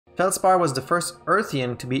Feldspar was the first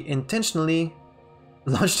Earthian to be intentionally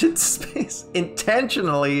launched into space.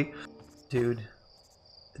 Intentionally! Dude,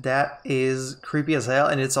 that is creepy as hell,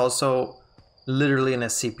 and it's also literally an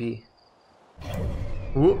SCP.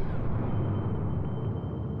 Ooh.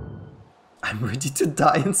 I'm ready to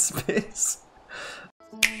die in space.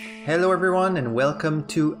 Hello everyone and welcome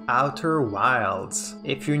to Outer Wilds.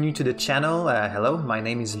 If you're new to the channel, hello, my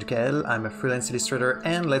name is Lukael, I'm a freelance illustrator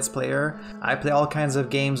and let's player. I play all kinds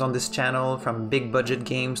of games on this channel, from big budget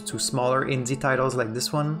games to smaller indie titles like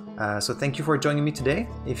this one. So thank you for joining me today.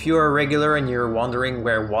 If you're a regular and you're wondering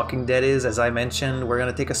where Walking Dead is, as I mentioned, we're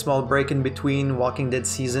gonna take a small break in between Walking Dead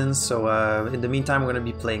seasons, so in the meantime we're gonna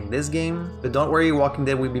be playing this game. But don't worry, Walking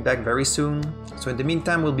Dead will be back very soon. So in the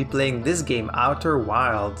meantime we'll be playing this game, Outer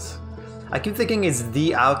Wilds. I keep thinking it's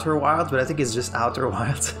The Outer Wilds, but I think it's just Outer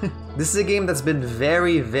Wilds. This is a game that's been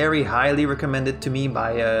very highly recommended to me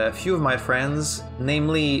by a few of my friends,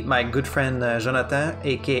 namely my good friend Jonathan,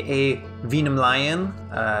 aka Venom Lion,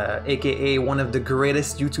 aka one of the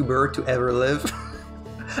greatest YouTubers to ever live.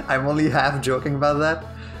 I'm only half joking about that.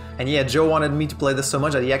 And yeah, Joe wanted me to play this so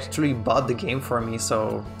much that he actually bought the game for me,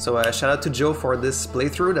 so shout out to Joe for this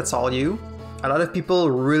playthrough, that's all you. A lot of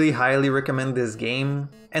people really highly recommend this game,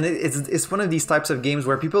 and it's one of these types of games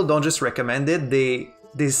where people don't just recommend it,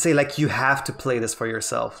 they say like you have to play this for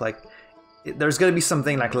yourself, like there's gonna be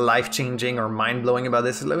something like life-changing or mind-blowing about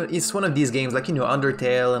this. It's one of these games like, you know,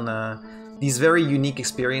 Undertale and these very unique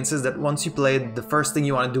experiences that once you play it, the first thing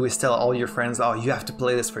you want to do is tell all your friends, oh, you have to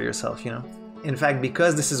play this for yourself, you know. In fact,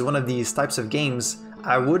 because this is one of these types of games,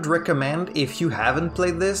 I would recommend, if you haven't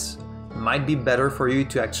played this, might be better for you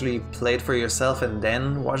to actually play it for yourself and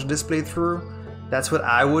then watch this playthrough. That's what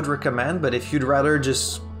I would recommend, but if you'd rather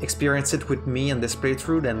just experience it with me and this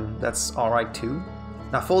playthrough, then that's alright too.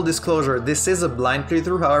 Now, full disclosure, this is a blind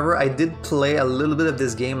playthrough, however, I did play a little bit of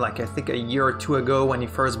this game like I think a year or two ago when you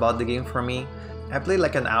first bought the game for me. I played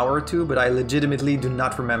like an hour or two, but I legitimately do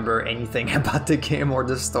not remember anything about the game or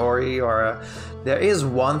the story, or there is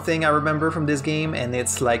one thing I remember from this game, and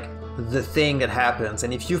it's like the thing that happens,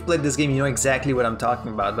 and if you've played this game you know exactly what I'm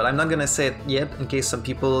talking about, but I'm not gonna say it yet in case some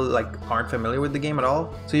people like aren't familiar with the game at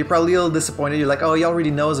all. So you're probably a little disappointed, you're like, oh, he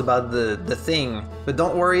already knows about the thing. But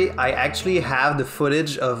don't worry, I actually have the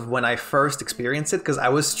footage of when I first experienced it, because I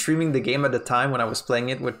was streaming the game at the time when I was playing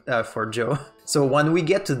it with for Joe. So when we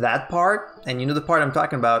get to that part, and you know the part I'm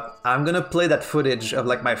talking about, I'm gonna play that footage of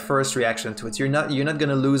like my first reaction to it. You're not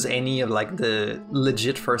gonna lose any of like the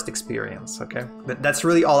legit first experience, okay? But that's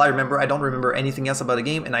really all I remember. I don't remember anything else about the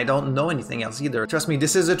game, and I don't know anything else either. Trust me,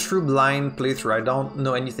 this is a true blind playthrough. I don't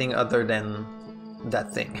know anything other than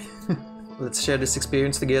that thing. Let's share this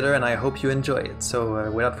experience together, and I hope you enjoy it. So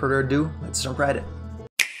without further ado, let's jump right in.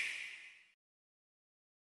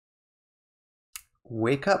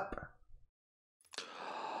 Wake up.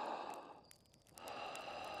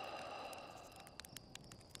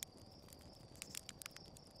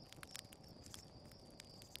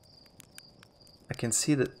 I can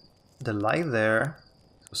see the light there,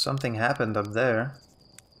 so something happened up there.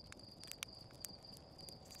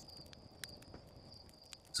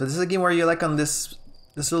 So this is a game where you're like on this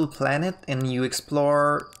little planet and you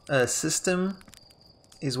explore a system,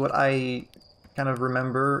 is what I kind of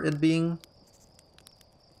remember it being.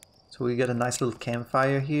 So we got a nice little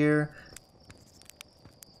campfire here.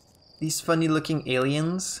 These funny looking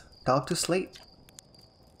aliens talk to Slate.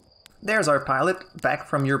 There's our pilot, back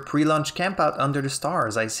from your pre-launch campout under the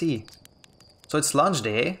stars, I see. So it's launch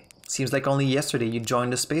day, eh? Seems like only yesterday you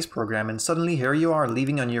joined the space program and suddenly here you are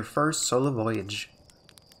leaving on your first solo voyage.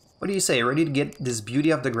 What do you say, ready to get this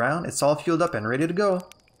beauty off the ground? It's all fueled up and ready to go.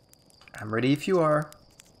 I'm ready if you are.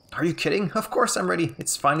 Are you kidding? Of course I'm ready.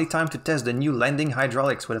 It's finally time to test the new landing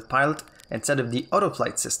hydraulics with a pilot instead of the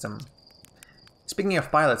autoflight system. Speaking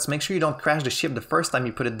of pilots, make sure you don't crash the ship the first time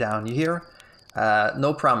you put it down, you hear?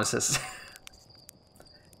 No promises.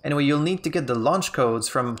 Anyway, you'll need to get the launch codes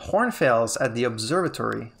from Hornfels at the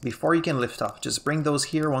observatory before you can lift off. Just bring those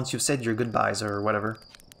here once you've said your goodbyes or whatever.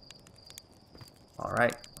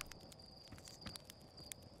 Alright.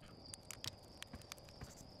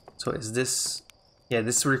 So is this... yeah,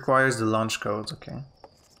 this requires the launch codes, okay.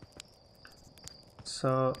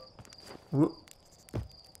 So... whoop.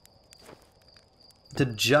 The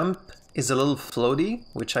jump is a little floaty,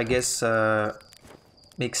 which I guess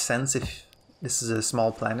makes sense if this is a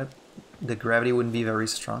small planet. The gravity wouldn't be very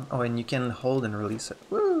strong. Oh, and you can hold and release it.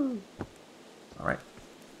 Woo! Alright.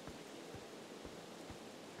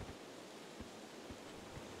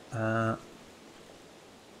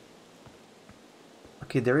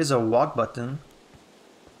 Okay, there is a walk button.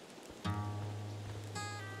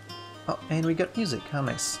 Oh, and we got music. How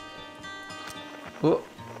nice. Oh.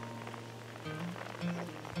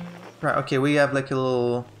 Right, okay, we have like a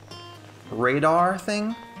little radar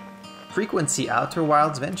thing. Frequency Outer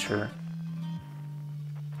Wilds Venture.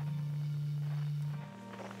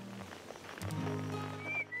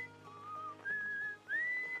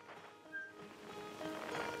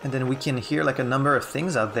 And then we can hear like a number of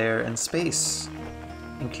things out there in space,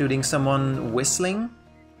 including someone whistling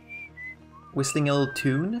a little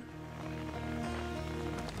tune.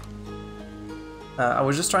 I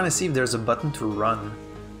was just trying to see if there's a button to run.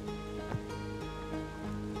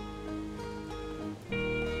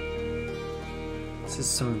 This is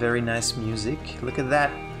some very nice music. Look at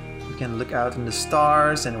that. We can look out in the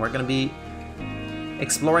stars, and we're gonna be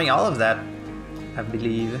exploring all of that, I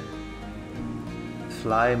believe.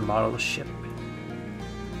 Fly model ship.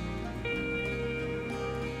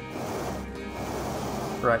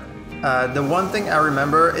 Right. The one thing I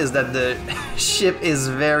remember is that the ship is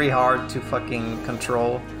very hard to fucking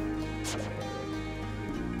control.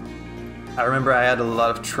 I remember I had a lot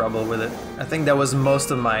of trouble with it. I think that was most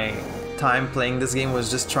of my time playing this game, was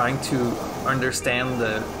just trying to understand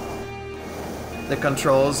the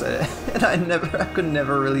controls, and I could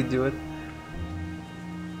never really do it.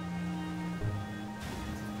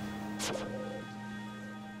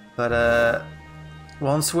 But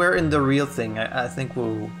once we're in the real thing, I think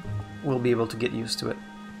we'll be able to get used to it.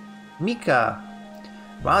 Mika!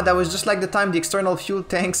 Wow, that was just like the time the external fuel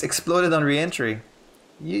tanks exploded on re-entry.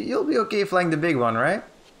 You'll be okay flying the big one, right?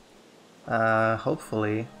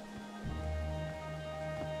 Hopefully.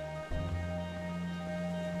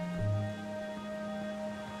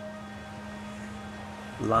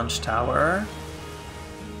 Launch tower.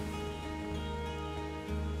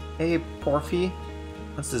 Hey, Porphy.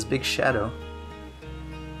 What's this big shadow?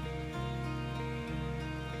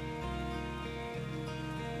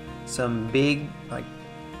 Some big, like,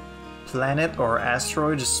 planet or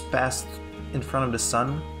asteroid just passed in front of the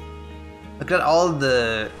sun. Look at all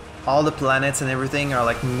the planets and everything are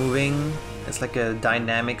like moving. It's like a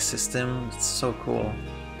dynamic system. It's so cool.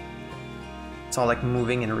 It's all like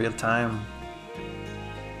moving in real time.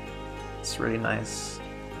 It's really nice.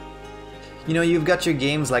 You know, you've got your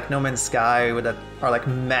games like No Man's Sky that are like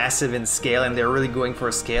massive in scale, and they're really going for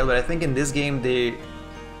a scale, but I think in this game they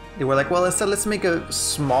were like, well, instead let's make a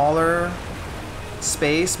smaller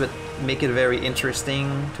space but make it very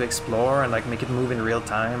interesting to explore and like make it move in real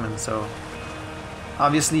time. And so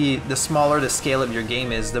obviously the smaller the scale of your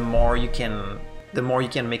game is, the more you can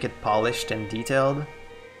make it polished and detailed.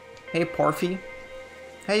 Hey Porphy.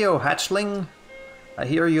 Hey yo hatchling. I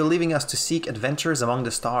hear you're leaving us to seek adventures among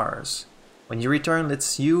the stars. When you return,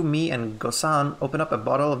 let's you, me, and Gosan open up a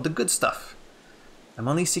bottle of the good stuff. I'm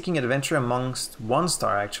only seeking adventure amongst one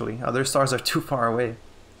star, actually. Other stars are too far away.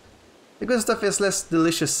 The good stuff is less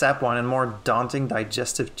delicious sap wine and more daunting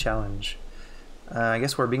digestive challenge. I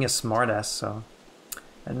guess we're being a smartass, so...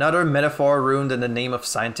 Another metaphor ruined in the name of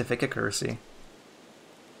scientific accuracy.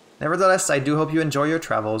 Nevertheless, I do hope you enjoy your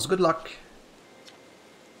travels. Good luck.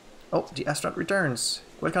 Oh, the astronaut returns.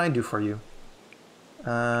 What can I do for you?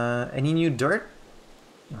 Any new dirt?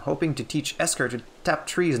 I'm hoping to teach Esker to tap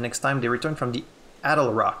trees next time they return from the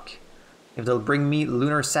Adel Rock. If they'll bring me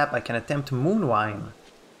lunar sap, I can attempt moon wine.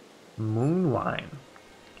 Moon wine.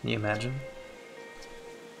 Can you imagine?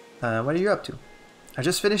 What are you up to? I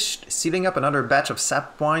just finished sealing up another batch of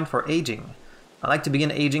sap wine for aging. I like to begin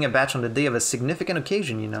aging a batch on the day of a significant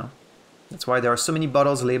occasion, you know. That's why there are so many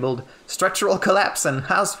bottles labeled structural collapse and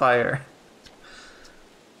house fire.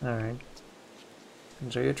 Alright.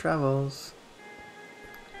 Enjoy your travels.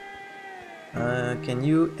 Can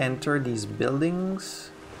you enter these buildings?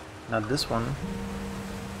 Not this one.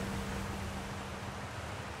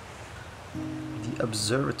 The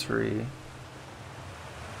observatory.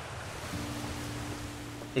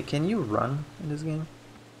 Hey, can you run in this game?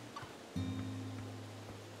 I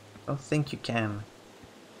don't think you can.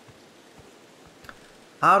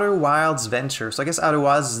 Outer Wilds Venture. So I guess Outer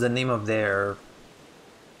Wilds is the name of their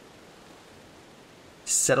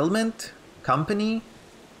settlement? Company?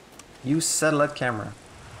 Use satellite camera.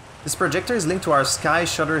 This projector is linked to our Sky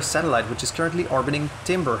Shutter satellite, which is currently orbiting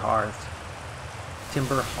Timberhearth.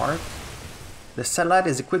 Timberhearth? The satellite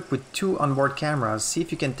is equipped with 2 onboard cameras. See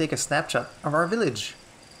if you can take a snapshot of our village.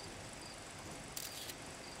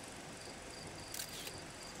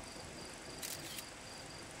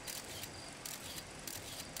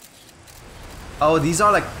 Oh, these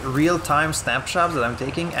are like real-time snapshots that I'm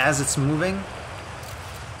taking as it's moving.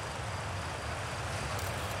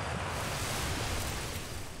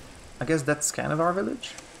 I guess that's kind of our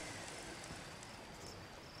village.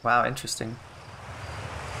 Wow, interesting.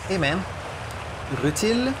 Hey man.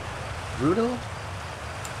 Brutal?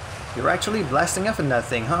 You're actually blasting off in that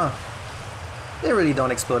thing, huh? They really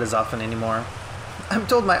don't explode as often anymore. I'm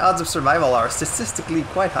told my odds of survival are statistically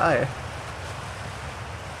quite high.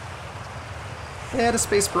 Yeah, the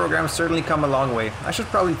space program's certainly come a long way. I should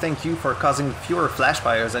probably thank you for causing fewer flash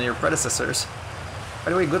fires than your predecessors.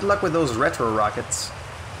 By the way, good luck with those retro rockets.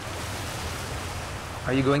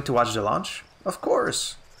 Are you going to watch the launch? Of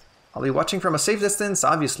course! I'll be watching from a safe distance,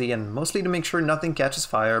 obviously, and mostly to make sure nothing catches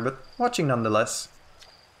fire, but watching nonetheless.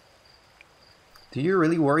 Do you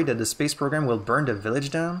really worry that the space program will burn the village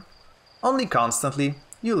down? Only constantly.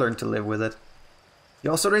 You learn to live with it.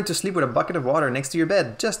 You also learn to sleep with a bucket of water next to your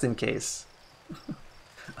bed, just in case.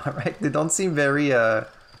 Alright, they don't seem very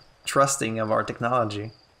trusting of our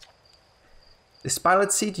technology. This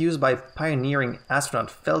pilot seat used by pioneering astronaut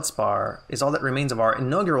Feldspar is all that remains of our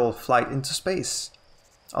inaugural flight into space.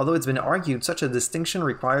 Although it's been argued such a distinction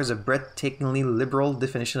requires a breathtakingly liberal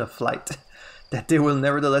definition of flight, that they will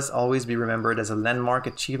nevertheless always be remembered as a landmark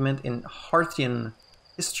achievement in Hartian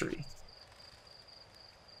history.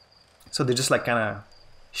 So they just like kind of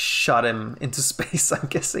shot him into space, I'm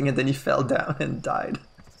guessing, and then he fell down and died.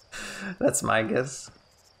 That's my guess.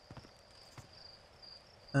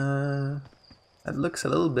 That looks a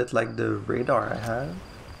little bit like the radar I have.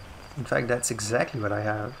 In fact, that's exactly what I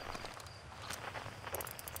have.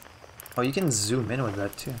 Oh, you can zoom in with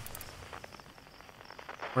that too.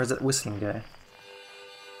 Where's that whistling guy?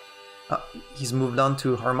 Oh, he's moved on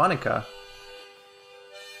to harmonica.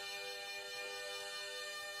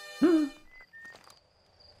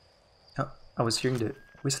 Oh, I was hearing the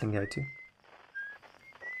whistling guy too.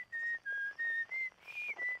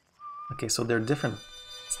 Okay, so they're different.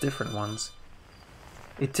 It's different ones.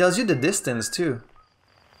 It tells you the distance too.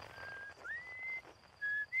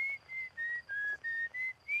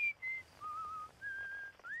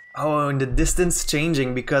 Oh, and the distance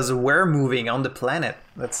changing because we're moving on the planet.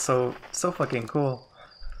 That's so fucking cool.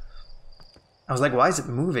 I was like, why is it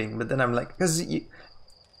moving? But then I'm like, because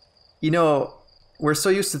you know, we're so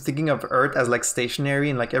used to thinking of Earth as like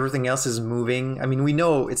stationary and like everything else is moving. I mean, we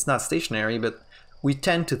know it's not stationary, but we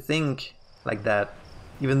tend to think like that,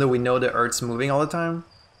 even though we know the Earth's moving all the time.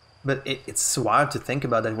 But it's wild to think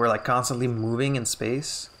about that we're like constantly moving in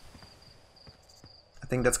space. I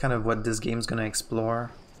think that's kind of what this game's gonna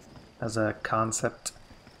explore as a concept.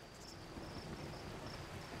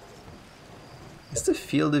 Is the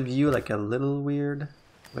field of view like a little weird?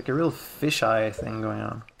 Like a real fisheye thing going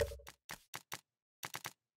on.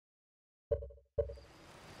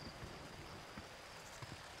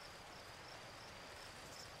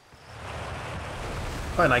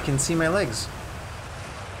 Oh, and I can see my legs.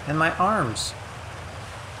 And my arms.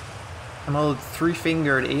 I'm a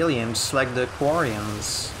three-fingered alien, just like the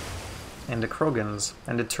Quarians. And the Krogans.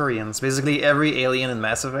 And the Turians. Basically every alien in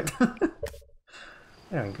Mass Effect.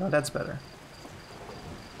 There we go, that's better.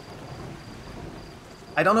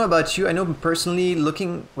 I don't know about you, I know personally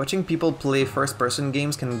watching people play first-person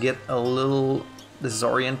games can get a little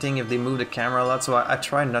disorienting if they move the camera a lot, so I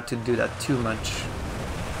try not to do that too much.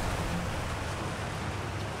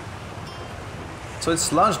 So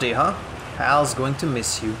it's launch day, huh? Al's going to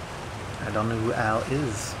miss you. I don't know who Al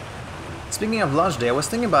is. Speaking of launch day, I was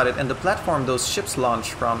thinking about it, and the platform those ships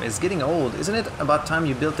launch from is getting old. Isn't it about time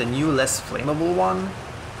you built a new, less flammable one?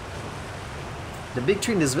 The big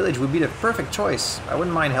tree in this village would be the perfect choice. I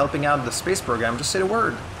wouldn't mind helping out the space program, just say the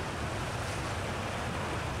word.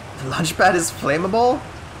 The launch pad is flammable?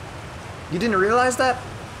 You didn't realize that?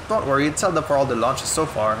 Don't worry, it's held up for all the launches so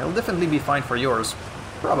far. It'll definitely be fine for yours.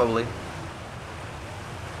 Probably.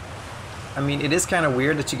 I mean, it is kind of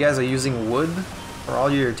weird that you guys are using wood for all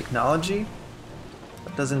your technology.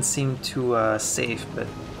 That doesn't seem too safe, but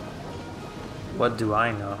what do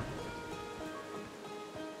I know?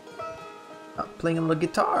 Oh, playing on the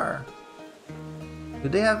guitar. Do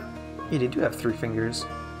they have... Yeah, they do have 3 fingers.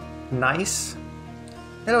 Nice.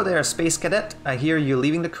 Hello there, Space Cadet. I hear you're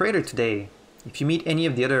leaving the crater today. If you meet any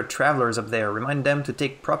of the other travelers up there, remind them to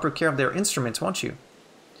take proper care of their instruments, won't you?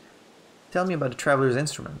 Tell me about the travelers'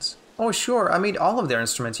 instruments. Oh sure, I made all of their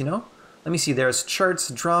instruments, you know? Let me see, there's Chert's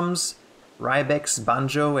drums, Rybek's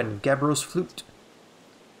banjo, and Gabro's flute.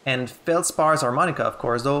 And Feldspar's harmonica, of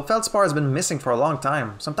course, though Feldspar has been missing for a long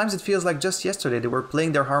time. Sometimes it feels like just yesterday they were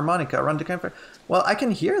playing their harmonica around the campfire. Well, I can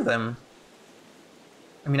hear them.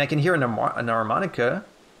 I mean, I can hear an harmonica.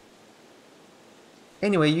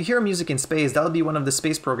 Anyway, you hear music in space, that'll be one of the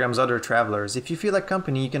space program's other travelers. If you feel like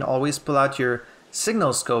company, you can always pull out your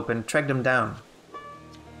signal scope and track them down.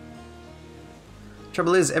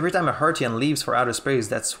 Trouble is, every time a Hartian leaves for outer space,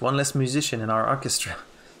 that's one less musician in our orchestra.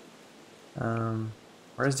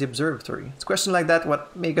 Or Where's the observatory? It's a question like that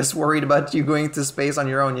what make us worried about you going to space on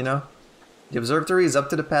your own, you know? The observatory is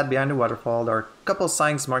up to the path behind the waterfall. There are a couple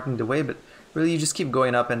signs marking the way, but really you just keep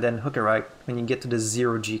going up and then hook a right when you get to the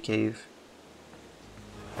 0G cave.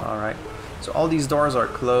 Alright, so all these doors are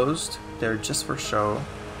closed. They're just for show.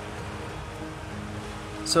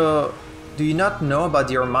 So, do you not know about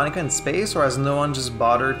the harmonica in space, or has no one just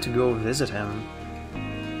bothered to go visit him?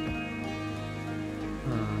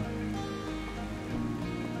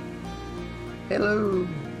 Hello,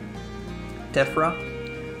 Tefra.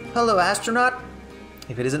 Hello, astronaut.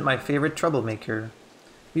 If it isn't my favorite troublemaker.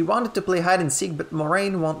 We wanted to play hide and seek, but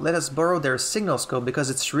Moraine won't let us borrow their signal scope because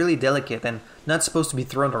it's really delicate and not supposed to be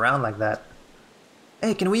thrown around like that.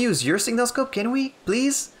 Hey, can we use your signal scope? Can we?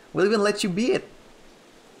 Please? We'll even let you be it.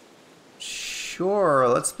 Sure,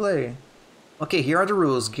 let's play. Okay, here are the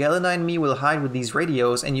rules. Galena and me will hide with these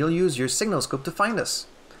radios and you'll use your signal scope to find us.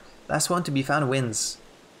 Last one to be found wins.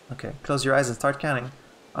 Okay, close your eyes and start counting.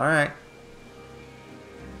 Alright.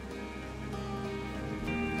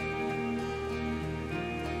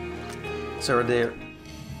 So we're there.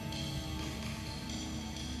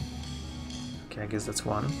 Okay, I guess that's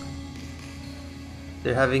one.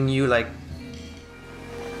 They're having you like...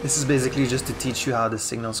 This is basically just to teach you how the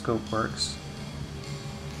signal scope works.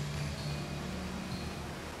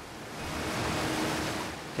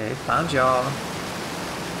 Okay, found y'all.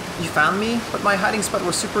 You found me? But my hiding spot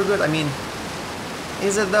was super good. I mean,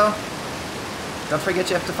 is it though? Don't forget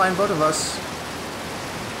you have to find both of us.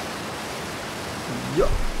 Yo.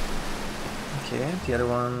 Okay, the other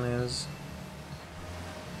one is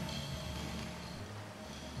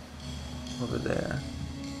over there.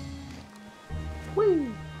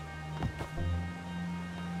 Whee!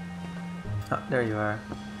 Oh, there you are.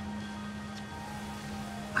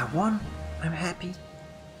 I won. I'm happy.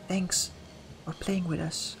 Thanks for playing with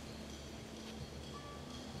us.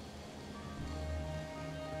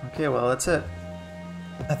 Okay, well that's it.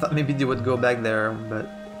 I thought maybe they would go back there, but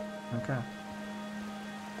okay.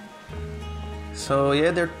 So yeah,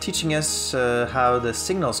 they're teaching us how the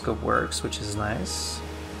signal scope works, which is nice.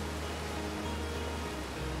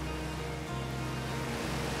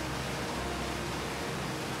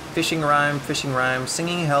 Fishing rhyme,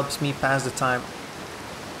 singing helps me pass the time.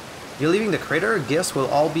 You're leaving the crater? Guess we'll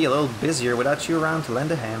all be a little busier without you around to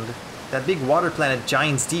lend a hand. That big water planet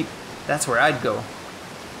Giants Deep, that's where I'd go.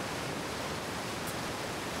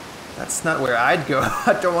 That's not where I'd go.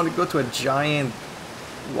 I don't want to go to a giant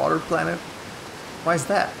water planet. Why is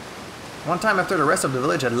that? One time after the rest of the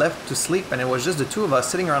village had left to sleep and it was just the two of us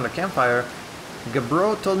sitting around the campfire,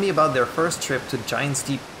 Gabro told me about their first trip to Giants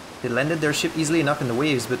Deep. They landed their ship easily enough in the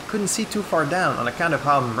waves but couldn't see too far down on account of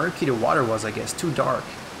how murky the water was, I guess, too dark.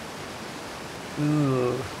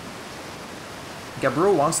 Ugh.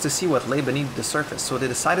 Gabro wants to see what lay beneath the surface, so they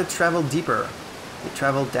decided to travel deeper. They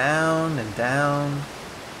traveled down and down,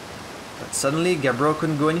 but suddenly Gabro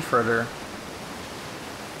couldn't go any further.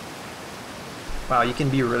 Wow, you can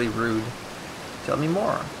be really rude. Tell me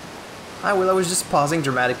more. I was just pausing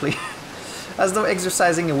dramatically. As though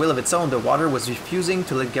exercising a will of its own, the water was refusing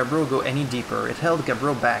to let Gabro go any deeper. It held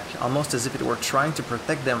Gabro back, almost as if it were trying to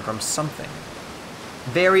protect them from something.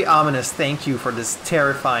 Very ominous, thank you for this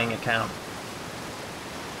terrifying account.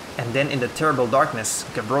 And then in the terrible darkness,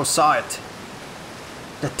 Gabro saw it.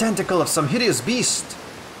 The tentacle of some hideous beast!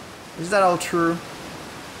 Is that all true?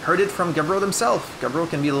 Heard it from Gabro themselves. Gabro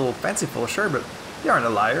can be a little fanciful, sure, but they aren't a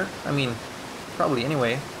liar. I mean, probably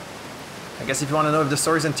anyway. I guess if you want to know if the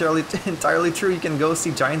story's entirely true, you can go see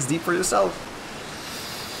Giants Deep for yourself.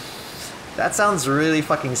 That sounds really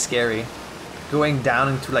fucking scary. Going down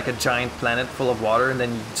into like a giant planet full of water and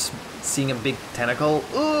then just seeing a big tentacle.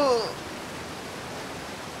 Ugh!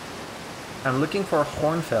 I'm looking for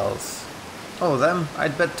hornfells. Oh, them?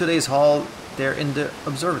 I'd bet today's haul they're in the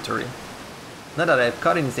observatory. Not that I've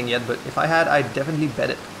caught anything yet, but if I had, I'd definitely bet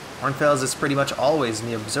it. Hornfells is pretty much always in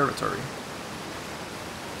the observatory.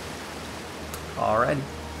 Alrighty.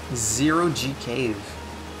 0G Cave.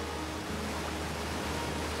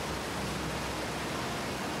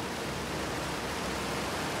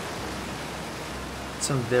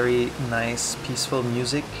 Some very nice, peaceful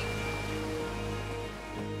music.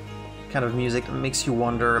 Kind of music that makes you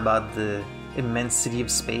wonder about the immensity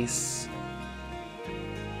of space.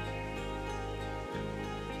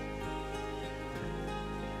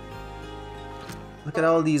 Look at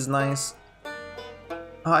all these nice...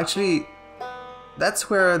 Oh, actually, that's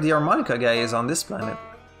where the harmonica guy is on this planet.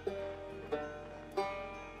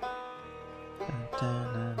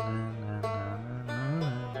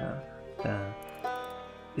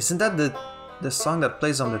 Isn't that the song that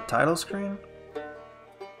plays on the title screen?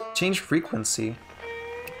 Change frequency.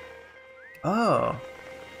 Oh.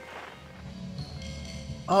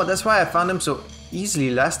 Oh, that's why I found them so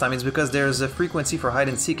easily last time. It's because there's a frequency for hide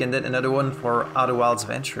and seek and then another one for Outer Wilds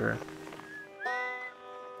Venture.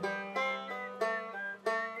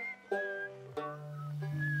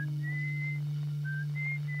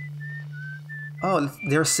 Oh,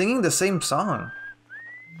 they're singing the same song.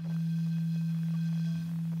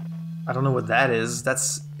 I don't know what that is.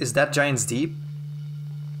 Is that Giant's Deep?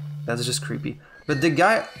 That's just creepy. But the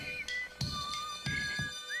guy...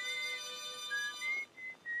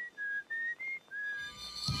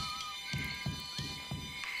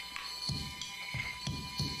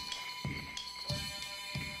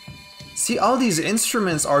 See, all these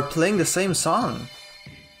instruments are playing the same song.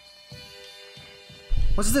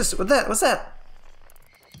 What's this? What's that?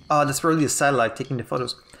 Oh, that's probably a satellite taking the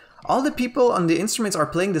photos. All the people on the instruments are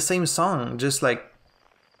playing the same song, just like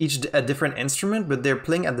each a different instrument, but they're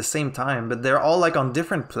playing at the same time, but they're all like on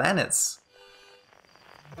different planets.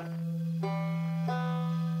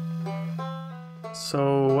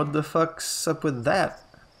 So what the fuck's up with that?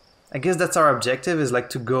 I guess that's our objective, is like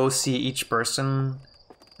to go see each person,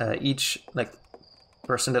 each like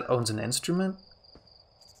person that owns an instrument.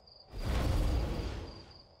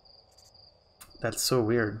 That's so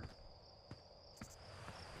weird.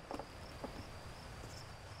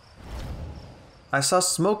 I saw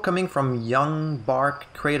smoke coming from Young Bark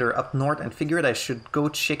Crater up north and figured I should go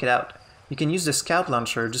check it out. You can use the scout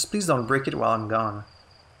launcher, just please don't break it while I'm gone.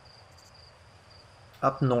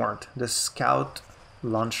 Up north, the scout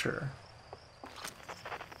launcher.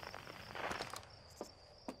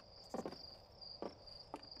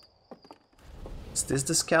 Is this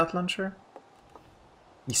the scout launcher?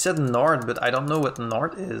 He said north, but I don't know what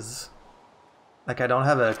north is. Like, I don't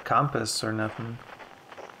have a compass or nothing.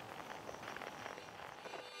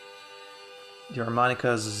 The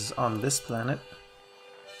harmonicas is on this planet.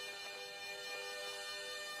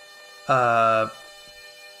 That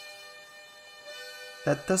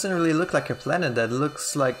doesn't really look like a planet. That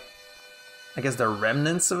looks like, I guess, the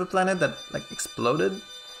remnants of a planet that like exploded.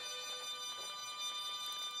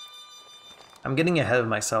 I'm getting ahead of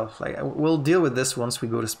myself. Like, we'll deal with this once we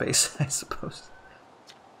go to space, I suppose.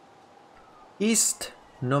 East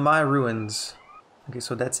Nomai Ruins. Okay,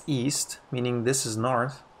 so that's east, meaning this is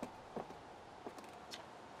north.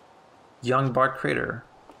 Young Bark Crater.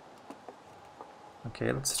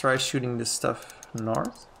 Okay, let's try shooting this stuff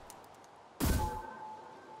north.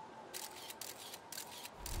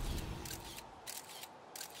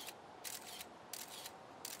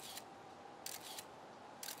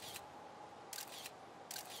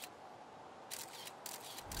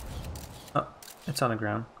 Oh, it's on the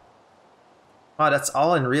ground. Oh, that's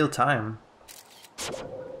all in real time.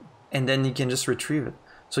 And then you can just retrieve it.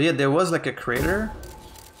 So yeah, there was like a crater.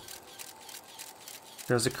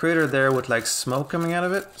 There's a crater there with like smoke coming out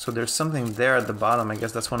of it, so there's something there at the bottom. I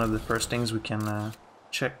guess that's one of the first things we can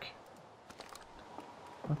check.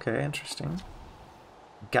 Okay, interesting.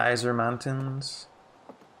 Geyser Mountains.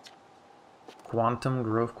 Quantum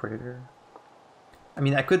Grove Crater. I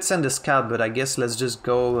mean, I could send a scout, but I guess let's just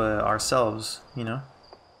go ourselves, you know?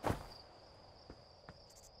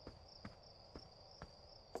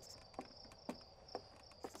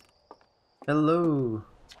 Hello,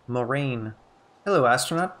 Moraine. Hello,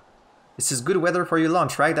 astronaut. This is good weather for your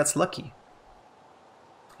launch, right? That's lucky.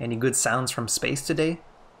 Any good sounds from space today?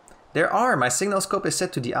 There are. My signal scope is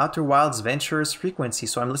set to the Outer Wilds Venture's frequency,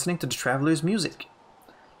 so I'm listening to the traveler's music.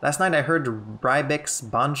 Last night I heard Rybeck's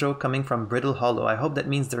banjo coming from Brittle Hollow. I hope that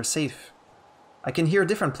means they're safe. I can hear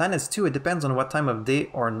different planets too. It depends on what time of day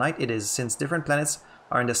or night it is, since different planets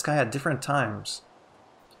are in the sky at different times.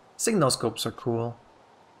 Signal scopes are cool.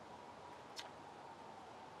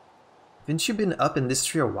 Haven't you been up in this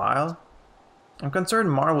tree a while? I'm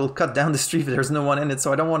concerned Mar will cut down this tree if there's no one in it,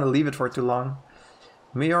 so I don't want to leave it for too long.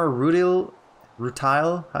 Mayor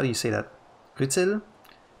Rutile, how do you say that? Rutile?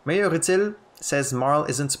 Mayor Rutile says Marl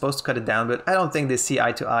isn't supposed to cut it down, but I don't think they see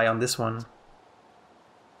eye to eye on this one.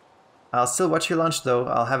 I'll still watch your launch though.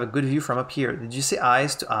 I'll have a good view from up here. Did you say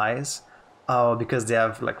eyes to eyes? Oh, because they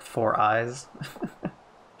have like 4 eyes.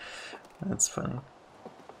 That's funny.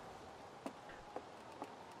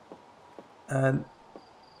 The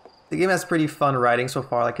game has pretty fun writing so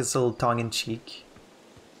far, like it's a little tongue-in-cheek.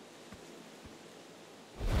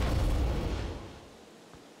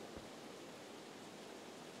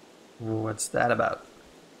 What's that about?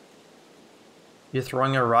 You're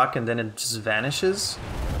throwing a rock and then it just vanishes?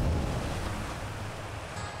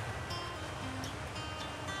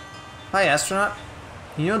 Hi, astronaut.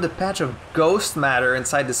 You know the patch of ghost matter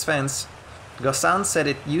inside this fence? Gossan said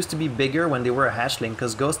it used to be bigger when they were a hatchling,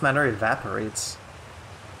 because ghost matter evaporates.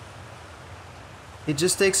 It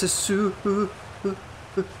just takes a super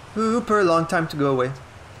long time to go away.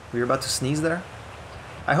 Were you about to sneeze there?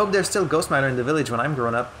 I hope there's still ghost matter in the village when I'm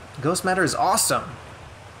grown up. Ghost matter is awesome!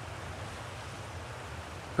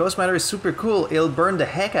 Ghost matter is super cool. It'll burn the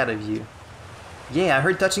heck out of you. Yeah, I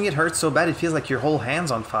heard touching it hurts so bad it feels like your whole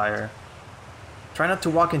hand's on fire. Try not to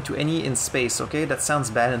walk into any in space, okay? That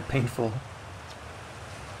sounds bad and painful.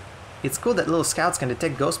 It's cool that little scouts can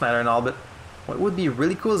detect ghost matter and all, but what would be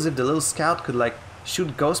really cool is if the little scout could, like,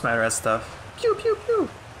 shoot ghost matter at stuff. Pew pew pew!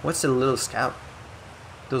 What's the little scout?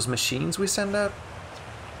 Those machines we send out?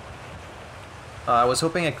 I was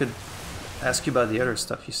hoping I could ask you about the other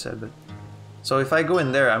stuff you said, but... So if I go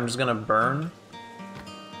in there, I'm just gonna burn?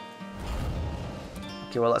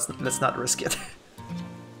 Okay, well, let's not risk it.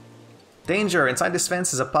 Danger! Inside this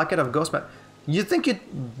fence is a pocket of ghost matter. You'd think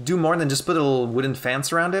you'd do more than just put a little wooden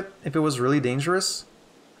fence around it if it was really dangerous?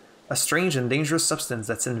 A strange and dangerous substance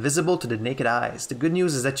that's invisible to the naked eyes. The good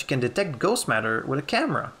news is that you can detect ghost matter with a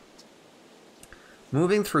camera.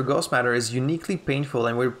 Moving through ghost matter is uniquely painful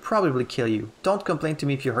and will probably kill you. Don't complain to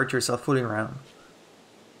me if you hurt yourself fooling around.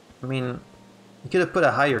 I mean, you could have put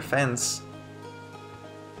a higher fence.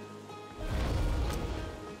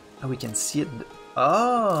 Oh, we can see it.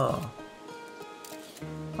 Oh!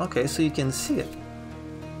 Okay, so you can see it.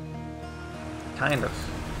 Kind of.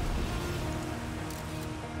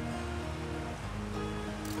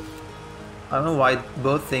 I don't know why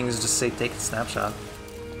both things just say take a snapshot.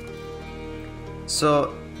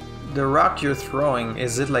 So, the rock you're throwing,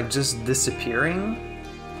 is it like just disappearing?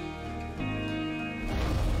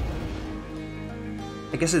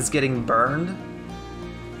 I guess it's getting burned?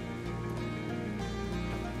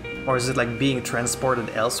 Or is it like being transported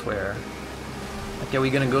elsewhere? Okay,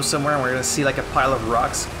 we're gonna go somewhere and we're gonna see like a pile of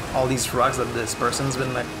rocks. All these rocks that this person's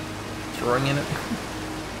been like throwing in it.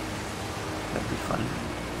 That'd be fun.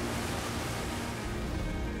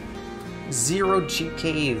 Zero G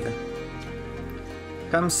Cave.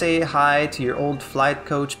 Come say hi to your old flight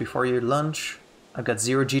coach before your lunch. I've got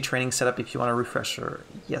Zero G training set up if you want a refresher.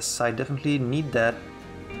 Yes, I definitely need that.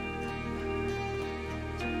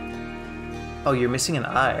 Oh, you're missing an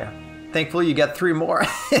eye. Thankfully you got 3 more.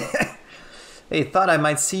 Hey, thought I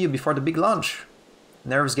might see you before the big launch.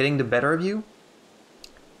 Nerves getting the better of you?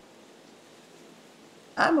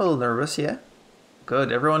 I'm a little nervous, yeah.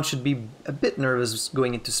 Good, everyone should be a bit nervous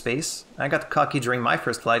going into space. I got cocky during my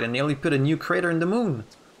first flight and nearly put a new crater in the moon.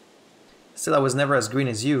 Still, I was never as green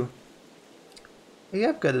as you. You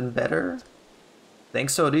have gotten better.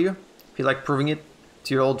 Think so, do you? Feel like proving it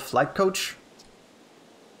to your old flight coach?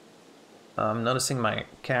 I'm noticing my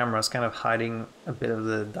camera's kind of hiding a bit of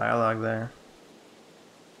the dialogue there.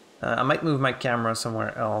 I might move my camera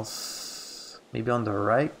somewhere else. Maybe on the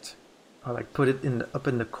right? Or like put it in up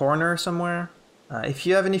in the corner somewhere? If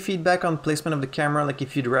you have any feedback on placement of the camera, like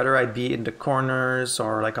if you'd rather I'd be in the corners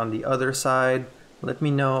or like on the other side, let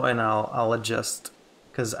me know and I'll adjust.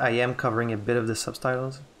 Because I am covering a bit of the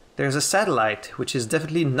subtitles. There's a satellite, which is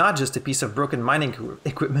definitely not just a piece of broken mining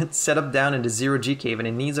equipment set up down in the Zero G cave and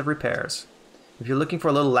in needs of repairs. If you're looking for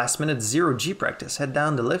a little last minute Zero G practice, head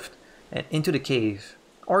down the lift and into the cave.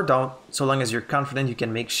 Or don't, so long as you're confident you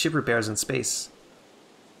can make ship repairs in space.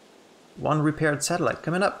 1 repaired satellite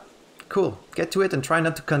coming up. Cool, get to it and try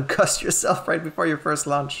not to concuss yourself right before your first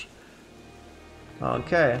launch.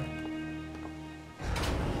 Okay.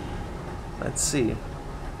 Let's see.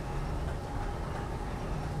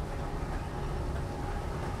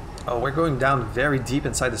 Oh, we're going down very deep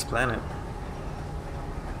inside this planet.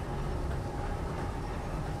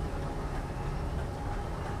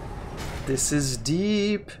 This is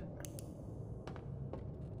deep.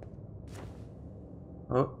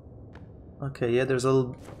 Oh. Okay, yeah, there's a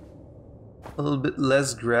little bit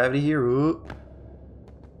less gravity here. Ooh.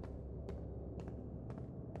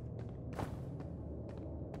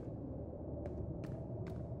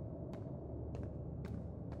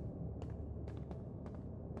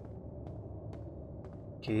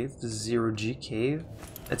 Okay, it's the Zero G cave.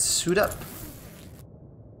 Let's suit up.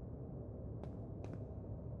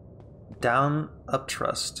 Down, up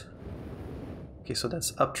thrust. Okay, so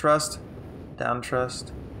that's up thrust, down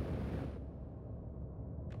thrust.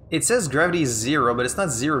 It says gravity is 0, but it's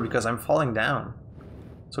not 0 because I'm falling down.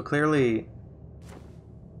 So clearly,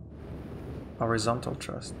 horizontal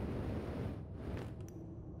thrust.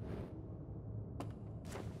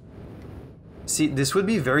 See, this would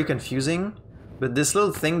be very confusing, but this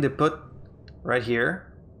little thing they put right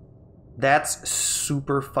here, that's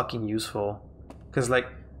super fucking useful. Because like,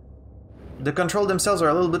 the controls themselves are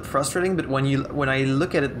a little bit frustrating, but when I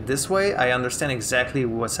look at it this way, I understand exactly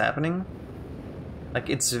what's happening. Like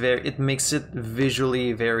it makes it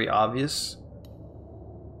visually very obvious.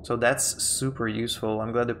 So that's super useful.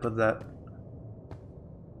 I'm glad they put that.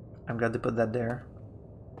 I'm glad they put that there.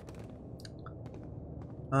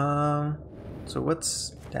 So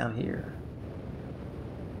what's down here?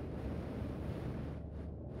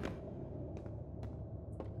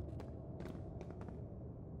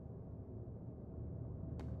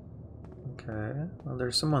 Okay, well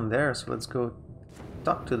there's someone there, so let's go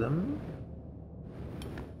talk to them.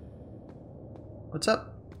 What's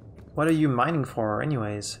up? What are you mining for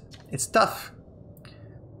anyways? It's tough.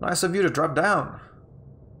 Nice of you to drop down.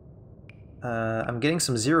 I'm getting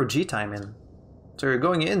some 0G time in. So you're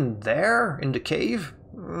going in there? In the cave?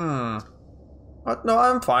 What? No,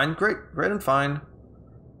 I'm fine. Great and fine.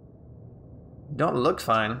 You don't look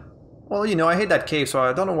fine. Well, you know, I hate that cave, so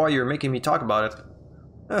I don't know why you're making me talk about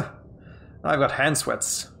it. I've got hand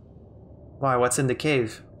sweats. Why, what's in the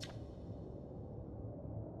cave?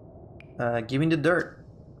 Give me the dirt.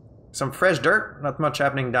 Some fresh dirt? Not much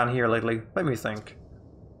happening down here lately. Let me think.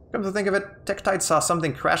 Come to think of it, Tektite saw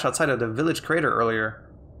something crash outside of the village crater earlier.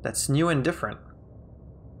 That's new and different.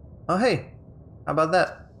 Oh hey, how about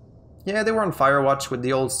that? Yeah, they were on fire watch with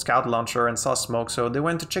the old scout launcher and saw smoke, so they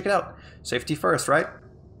went to check it out. Safety first, right?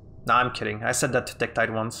 Nah, I'm kidding. I said that to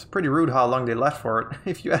Tektite once. Pretty rude how long they left for it,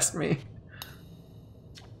 if you ask me.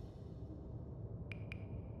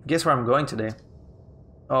 Guess where I'm going today?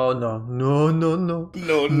 Oh no, no.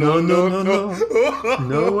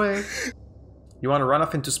 No way. You want to run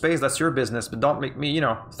off into space? That's your business, but don't make me, you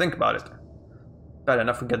know, think about it. Bad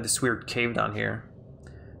enough we got this weird cave down here.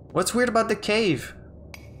 What's weird about the cave?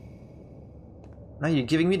 Now you're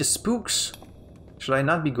giving me the spooks. Should I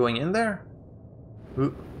not be going in there?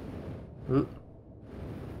 Ooh.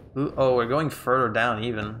 Oh, we're going further down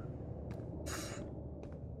even.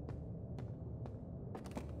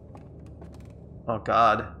 Oh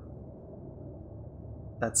god.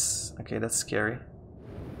 That's... okay, that's scary.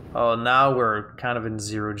 Oh, now we're kind of in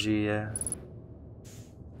 0G, yeah.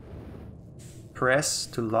 Press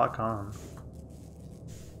to lock on.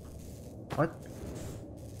 What?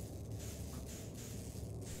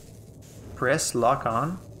 Press lock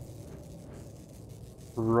on?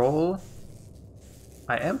 Roll?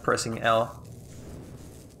 I am pressing L.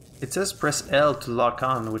 It says press L to lock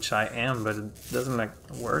on, which I am, but it doesn't like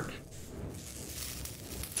work.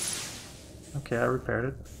 Okay, I repaired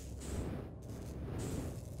it.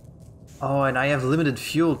 Oh, and I have limited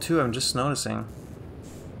fuel too, I'm just noticing.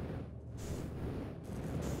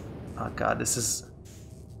 Oh god, this is...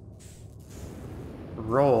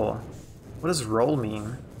 roll. What does roll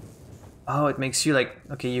mean? Oh, it makes you like...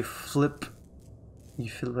 okay, you flip... you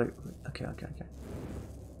feel like... okay.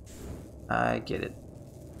 I get it.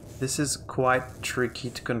 This is quite tricky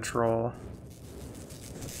to control.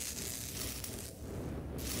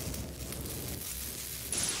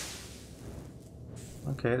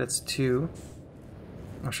 Okay, that's 2.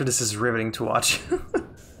 I'm sure this is riveting to watch.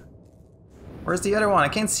 Where's the other one? I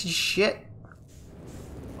can't see shit.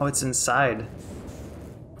 Oh, it's inside.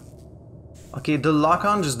 Okay, the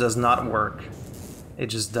lock-on just does not work. It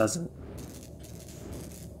just doesn't.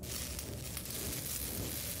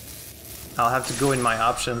 I'll have to go in my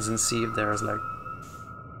options and see if there's like...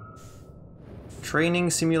 training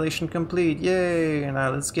simulation complete. Yay!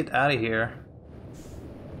 Now let's get out of here.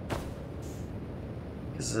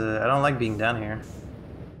 Because I don't like being down here.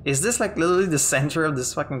 Is this like literally the center of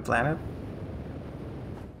this fucking planet?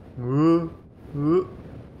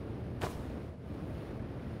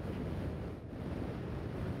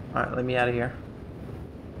 Alright, let me out of here.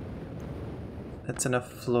 That's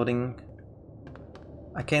enough floating.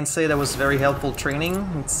 I can't say that was very helpful training.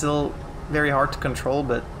 It's still very hard to control,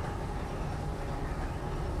 but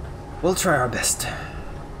we'll try our best.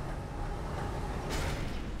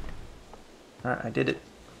 Alright, I did it.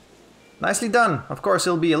 Nicely done. Of course,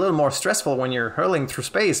 it'll be a little more stressful when you're hurling through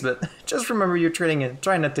space, but just remember you're training and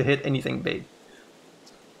try not to hit anything big.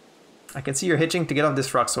 I can see you're hitching to get off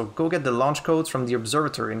this rock, so go get the launch codes from the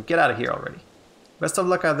observatory and get out of here already. Best of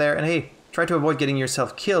luck out there, and hey, try to avoid getting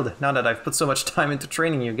yourself killed now that I've put so much time into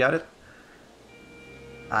training you, got it?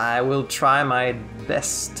 I will try my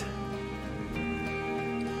best.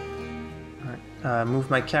 Alright,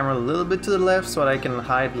 move my camera a little bit to the left so that I can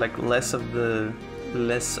hide like less of the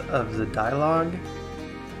dialogue.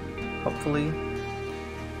 Hopefully.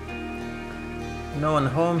 No one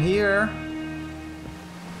home here.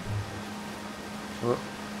 Oh,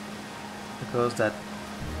 there goes that.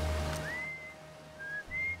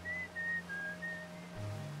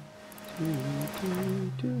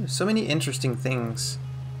 So many interesting things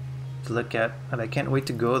to look at, and I can't wait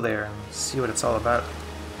to go there and see what it's all about.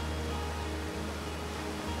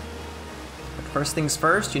 But first things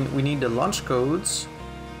first, we need the launch codes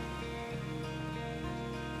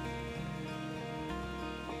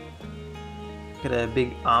Look at a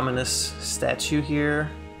big ominous statue here.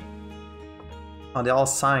 Oh, they all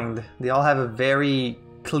signed. They all have a very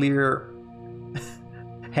clear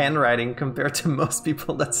handwriting compared to most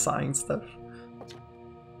people that sign stuff.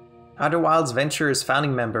 Outer Wilds Ventures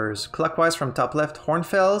founding members. Clockwise from top left,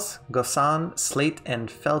 Hornfels, Gossan, Slate, and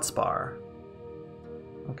Feldspar.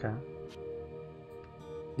 Okay.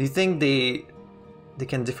 Do you think they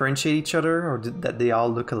can differentiate each other, or that they all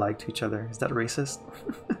look alike to each other? Is that racist?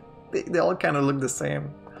 they all kind of look the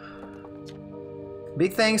same.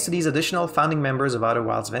 Big thanks to these additional founding members of Outer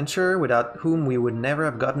Wilds Venture, without whom we would never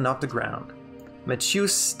have gotten off the ground. Matthew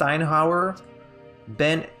Steinhauer,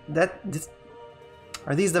 Ben...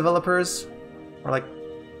 Are these developers? Or like...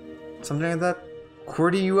 something like that?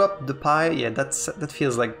 Qwerty you up the pie? Yeah, that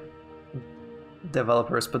feels like...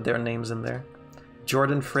 developers put their names in there.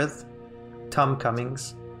 Jordan Frith. Tom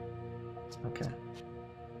Cummings. Okay.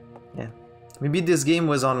 Yeah. Maybe this game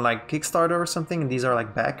was on like Kickstarter or something and these are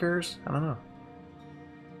like backers? I don't know.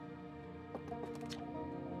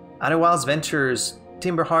 Outer Wilds Ventures,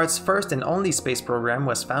 Timberheart's first and only space program,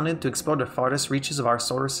 was founded to explore the farthest reaches of our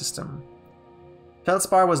solar system.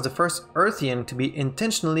 Feldspar was the first Earthian to be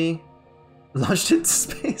intentionally launched into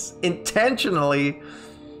space. Intentionally!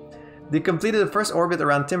 They completed the first orbit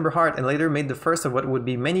around Timberheart and later made the first of what would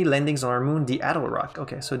be many landings on our moon, the Adel Rock.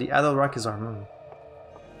 Okay, so the Adel Rock is our moon.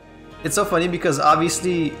 It's so funny because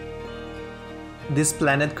obviously this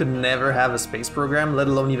planet could never have a space program, let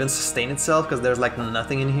alone even sustain itself, because there's like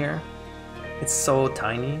nothing in here. It's so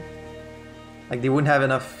tiny. Like they wouldn't have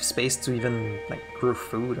enough space to even like grow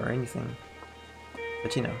food or anything.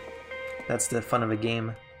 But you know, that's the fun of a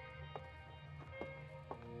game.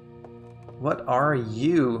 What are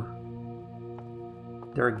you?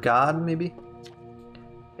 They're a god, maybe?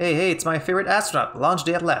 Hey, it's my favorite astronaut. Launch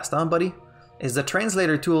day at last, huh, buddy? It's the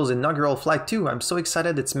translator tool's inaugural flight too. I'm so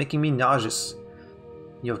excited it's making me nauseous.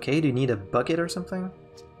 You okay? Do you need a bucket or something?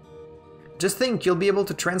 Just think, you'll be able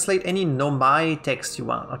to translate any Nomai text you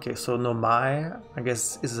want. Okay, so Nomai, I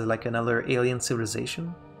guess, is like another alien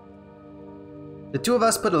civilization. The two of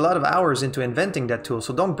us put a lot of hours into inventing that tool,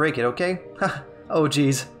 so don't break it, okay? Oh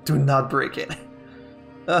geez, do not break it.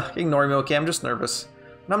 Ignore me, okay? I'm just nervous.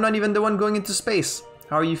 And I'm not even the one going into space.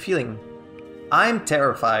 How are you feeling? I'm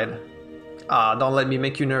terrified. Ah, don't let me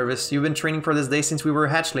make you nervous. You've been training for this day since we were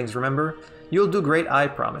hatchlings, remember? You'll do great, I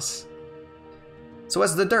promise. So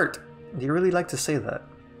what's the dirt? Do you really like to say that?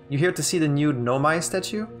 You here to see the new Nomai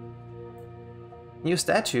statue? New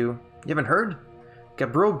statue? You haven't heard?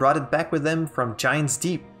 Gabbro brought it back with them from Giant's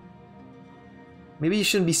Deep. Maybe you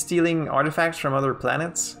shouldn't be stealing artifacts from other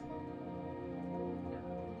planets?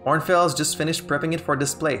 Hornfels just finished prepping it for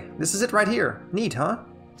display. This is it right here. Neat, huh?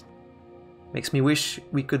 Makes me wish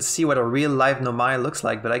we could see what a real-life Nomai looks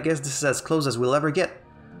like, but I guess this is as close as we'll ever get.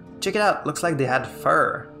 Check it out. Looks like they had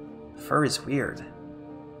fur. Fur is weird.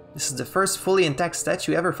 This is the first fully intact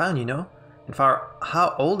statue ever found, you know? And for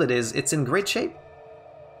how old it is, it's in great shape.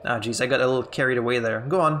 Ah, geez, I got a little carried away there.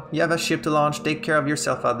 Go on, you have a ship to launch. Take care of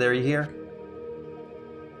yourself out there, you hear?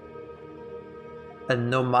 A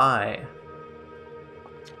Nomai.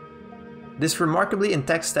 This remarkably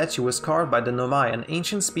intact statue was carved by the Nomai, an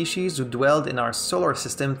ancient species who dwelled in our solar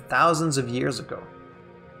system thousands of years ago.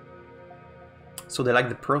 So they're like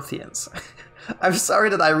the Protheans. I'm sorry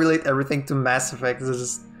that I relate everything to Mass Effect.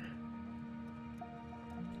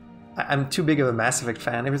 I'm too big of a Mass Effect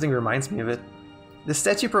fan. Everything reminds me of it. The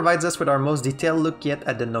statue provides us with our most detailed look yet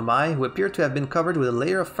at the Nomai, who appear to have been covered with a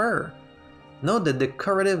layer of fur. Note the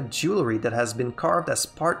decorative jewelry that has been carved as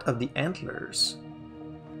part of the antlers.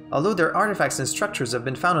 Although their artifacts and structures have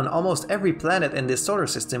been found on almost every planet in this solar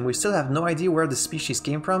system, we still have no idea where the species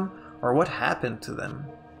came from or what happened to them.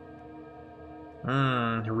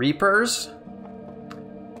 Reapers?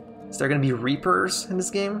 Is there gonna be Reapers in this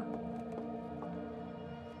game?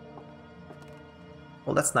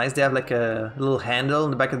 Well, that's nice. They have like a little handle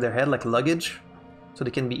in the back of their head, like luggage, so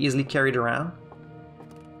they can be easily carried around.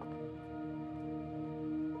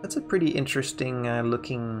 That's a pretty interesting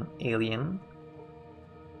looking alien.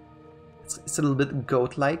 It's a little bit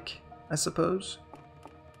goat-like, I suppose.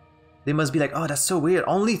 They must be like, oh, that's so weird.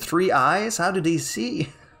 Only 3 eyes? How do they see?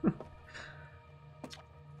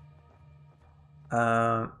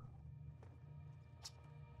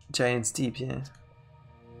 Giant's Deep, yeah.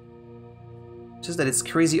 Just that it's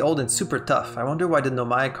crazy old and super tough. I wonder why the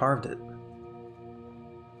Nomai carved it.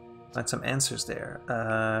 Find some answers there.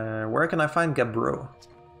 Where can I find Gabbro?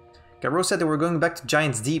 Gabbro said they were going back to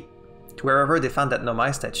Giant's Deep, to wherever they found that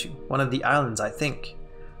Nomai statue. One of the islands, I think.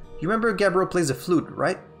 You remember Gabbro plays a flute,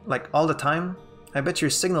 right? Like all the time? I bet your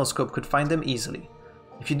signal scope could find them easily.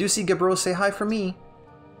 If you do see Gabbro, say hi for me.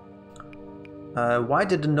 Why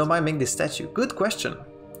did the Nomai make this statue? Good question.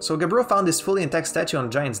 So Gabriel found this fully intact statue on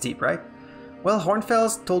Giant's Deep, right? Well,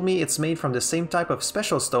 Hornfels told me it's made from the same type of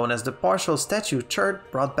special stone as the partial statue Chert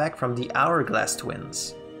brought back from the Hourglass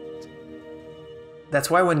Twins. That's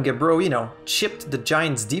why when Gabriel, you know, chipped the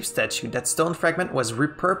Giant's Deep statue, that stone fragment was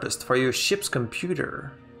repurposed for your ship's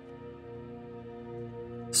computer.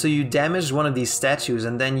 So you damaged one of these statues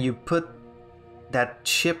and then you put that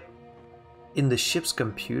chip in the ship's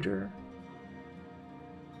computer?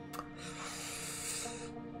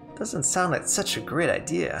 Doesn't sound like such a great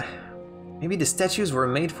idea. Maybe the statues were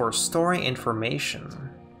made for storing information.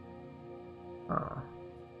 Oh.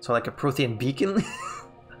 So like a Prothean beacon?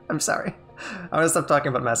 I'm sorry. I'm gonna stop talking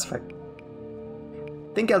about Mass Effect.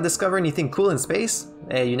 Think I'll discover anything cool in space?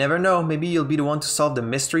 Hey, you never know. Maybe you'll be the one to solve the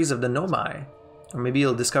mysteries of the Nomai. Or maybe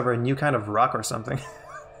you'll discover a new kind of rock or something.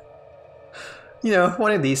 You know,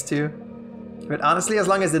 one of these two. But honestly, as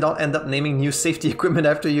long as they don't end up naming new safety equipment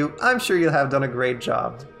after you, I'm sure you'll have done a great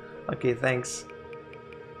job. Okay, thanks.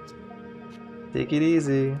 Take it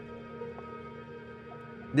easy.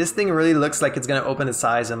 This thing really looks like it's gonna open its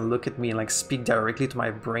eyes and look at me and like speak directly to my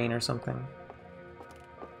brain or something.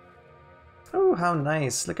 Oh, how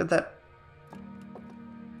nice. Look at that.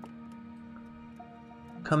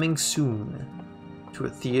 Coming soon to a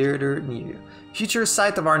theater near you. Future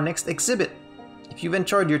site of our next exhibit. If you've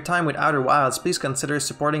enjoyed your time with Outer Wilds, please consider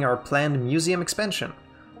supporting our planned museum expansion.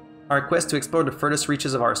 Our quest to explore the furthest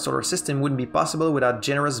reaches of our solar system wouldn't be possible without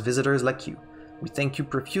generous visitors like you. We thank you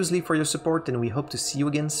profusely for your support and we hope to see you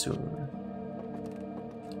again soon.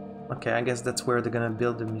 Okay, I guess that's where they're gonna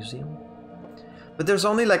build the museum. But there's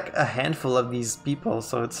only like a handful of these people,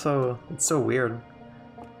 so it's so weird.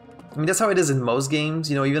 I mean, that's how it is in most games,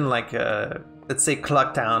 you know, even like let's say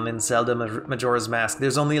Clocktown in Zelda Majora's Mask.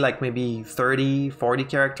 There's only like maybe 30, 40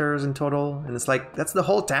 characters in total, and it's like, that's the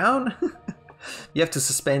whole town? You have to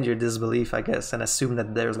suspend your disbelief, I guess, and assume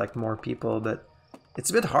that there's like more people, but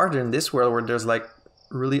it's a bit harder in this world where there's like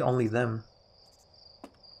really only them.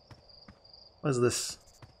 What is this?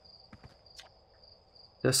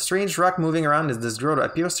 The strange rock moving around is this grotto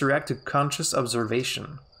appears to react to conscious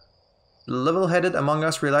observation. The level-headed among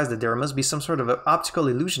us realize that there must be some sort of an optical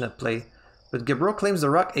illusion at play, but Gabriel claims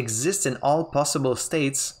the rock exists in all possible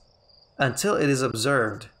states until it is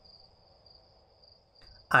observed.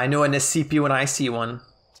 I know an SCP when I see one.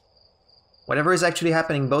 Whatever is actually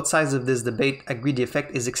happening, both sides of this debate agree the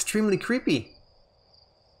effect is extremely creepy.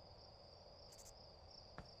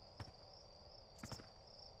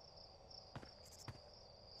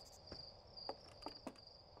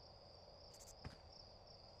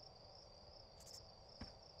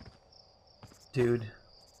 Dude,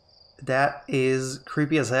 that is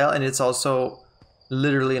creepy as hell, and it's also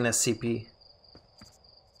literally an SCP.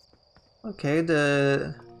 Okay,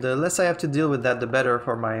 the less I have to deal with that, the better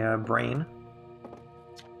for my brain.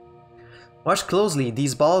 Watch closely,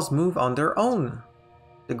 these balls move on their own.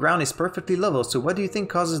 The ground is perfectly level, so what do you think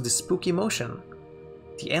causes this spooky motion?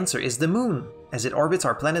 The answer is the moon. As it orbits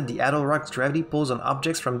our planet, the Adel Rock's gravity pulls on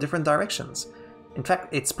objects from different directions. In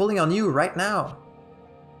fact, it's pulling on you right now.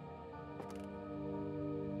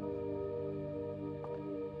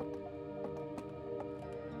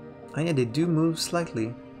 Oh yeah, they do move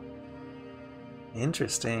slightly.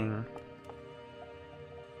 Interesting.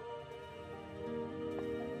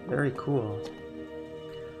 Very cool.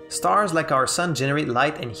 Stars like our sun generate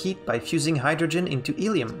light and heat by fusing hydrogen into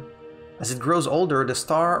helium. As it grows older, the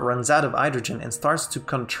star runs out of hydrogen and starts to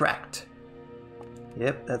contract.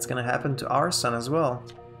 Yep, that's gonna happen to our sun as well.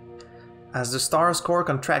 As the star's core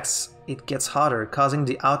contracts, it gets hotter, causing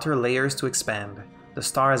the outer layers to expand. The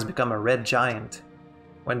star has become a red giant.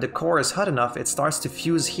 When the core is hot enough, it starts to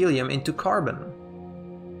fuse helium into carbon.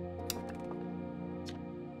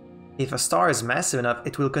 If a star is massive enough,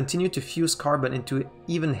 it will continue to fuse carbon into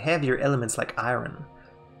even heavier elements like iron.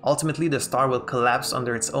 Ultimately, the star will collapse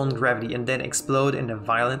under its own gravity and then explode in a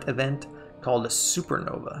violent event called a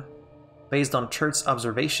supernova. Based on Chert's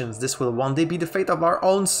observations, this will one day be the fate of our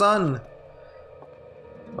own sun!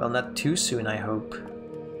 Well, not too soon, I hope.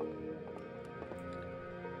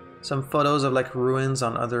 Some photos of like ruins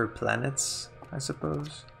on other planets, I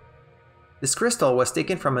suppose. This crystal was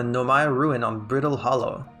taken from a Nomai ruin on Brittle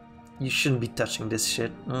Hollow. You shouldn't be touching this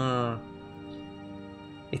shit.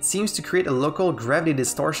 It seems to create a local gravity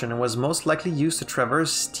distortion and was most likely used to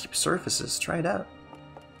traverse steep surfaces. Try it out.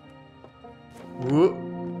 Whoa.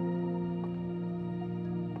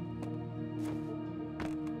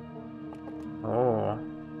 Oh.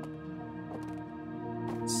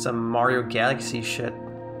 Some Mario Galaxy shit.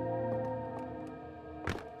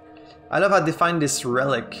 I love how they find this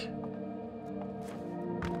relic.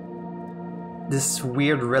 this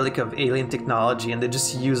weird relic of alien technology and they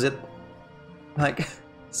just use it like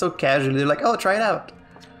so casually. They're like, oh, try it out.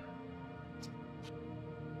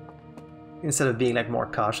 Instead of being like more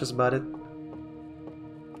cautious about it.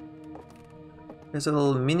 There's a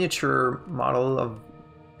little miniature model of,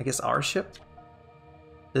 I guess, our ship.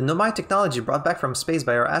 The Nomai technology brought back from space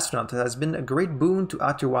by our astronaut has been a great boon to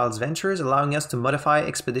Outer Wilds ventures, allowing us to modify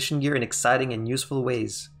expedition gear in exciting and useful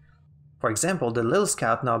ways. For example, the Little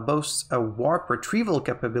Scout now boasts a warp retrieval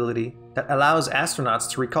capability that allows astronauts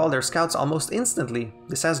to recall their scouts almost instantly.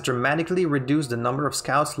 This has dramatically reduced the number of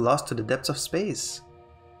scouts lost to the depths of space.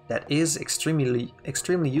 That is extremely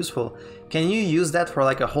useful. Can you use that for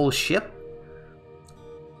like a whole ship?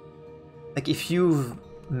 Like if you've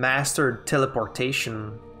mastered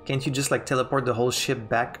teleportation, can't you just like teleport the whole ship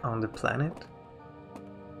back on the planet?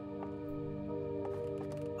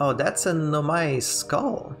 Oh, that's a Nomai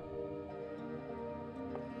skull.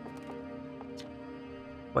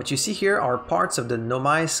 What you see here are parts of the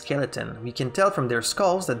Nomai skeleton. We can tell from their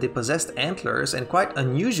skulls that they possessed antlers and quite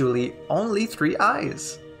unusually only 3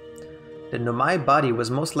 eyes. The Nomai body was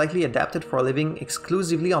most likely adapted for living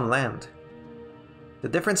exclusively on land. The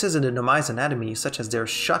differences in the Nomai's anatomy, such as their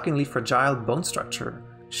shockingly fragile bone structure,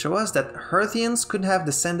 show us that Hearthians could have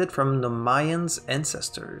descended from Nomaians'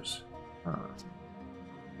 ancestors.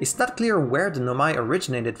 It's not clear where the Nomai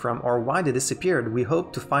originated from or why they disappeared. We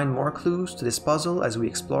hope to find more clues to this puzzle as we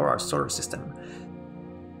explore our solar system.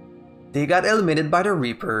 They got eliminated by the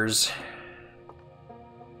Reapers.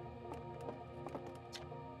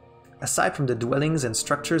 Aside from the dwellings and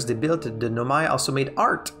structures they built, the Nomai also made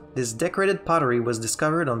art. This decorated pottery was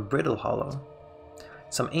discovered on Brittle Hollow.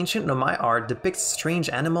 Some ancient Nomai art depicts strange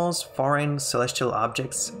animals, foreign celestial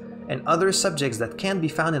objects, and other subjects that can't be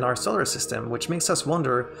found in our solar system, which makes us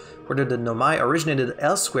wonder whether the Nomai originated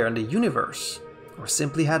elsewhere in the universe, or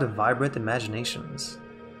simply had vibrant imaginations.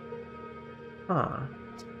 Were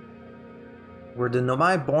the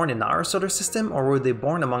Nomai born in our solar system, or were they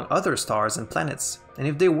born among other stars and planets? And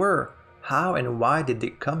if they were, how and why did they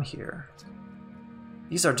come here?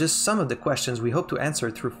 These are just some of the questions we hope to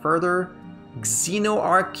answer through further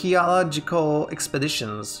xenoarchaeological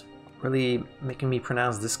expeditions. Really making me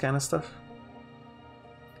pronounce this kind of stuff.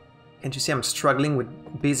 Can't you see I'm struggling with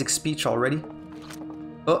basic speech already?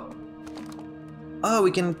 Oh,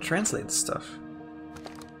 we can translate this stuff.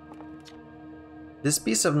 This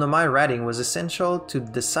piece of Nomai writing was essential to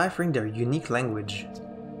deciphering their unique language.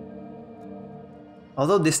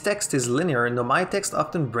 Although this text is linear, Nomai text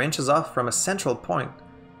often branches off from a central point.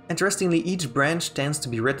 Interestingly, each branch tends to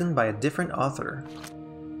be written by a different author.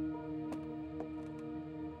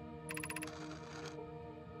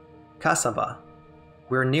 Cassava.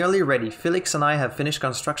 We're nearly ready. Felix and I have finished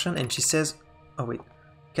construction and she says... Oh wait.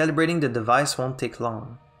 Calibrating the device won't take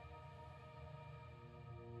long.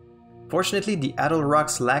 Fortunately, the Atoll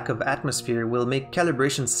Rock's lack of atmosphere will make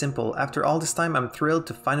calibration simple. After all this time, I'm thrilled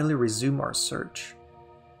to finally resume our search.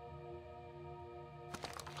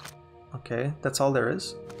 Okay, that's all there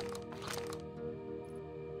is.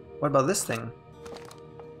 What about this thing?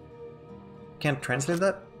 Can't translate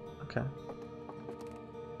that? Okay.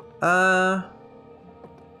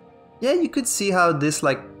 Yeah, you could see how this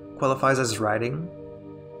like qualifies as writing.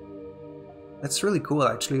 That's really cool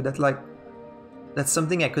actually. That's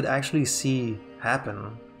something I could actually see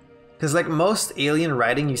happen. Because like most alien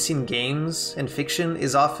writing you see in games and fiction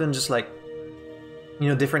is often just like, you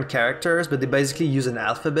know, different characters, but they basically use an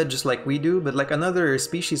alphabet just like we do. But like another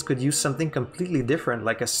species could use something completely different,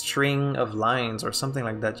 like a string of lines or something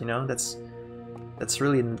like that, you know? That's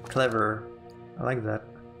really clever. I like that.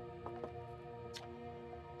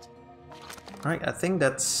 Alright, I think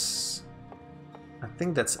that's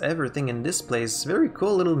everything in this place. Very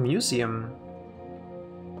cool little museum.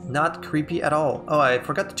 Not creepy at all. Oh, I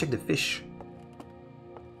forgot to check the fish.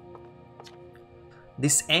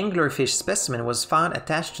 This anglerfish specimen was found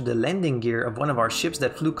attached to the landing gear of one of our ships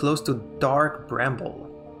that flew close to dark bramble.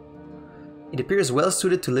 It appears well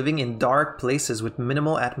suited to living in dark places with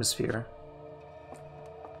minimal atmosphere.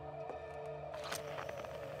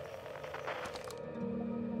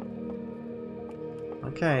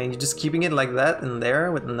 Okay, you're just keeping it like that in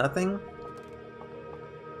there with nothing?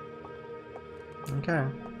 Okay.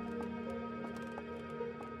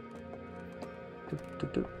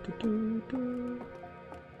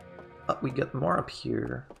 Oh, we got more up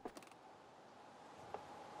here.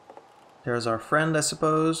 There's our friend, I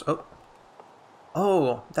suppose. Oh.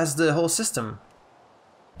 Oh, that's the whole system.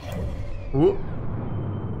 Whoop.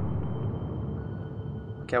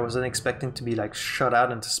 Okay, I wasn't expecting to be like shot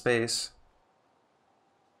out into space.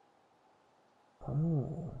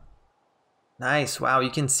 Oh. Nice, wow, you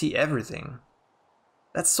can see everything.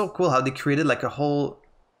 That's so cool how they created like a whole...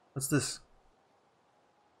 What's this?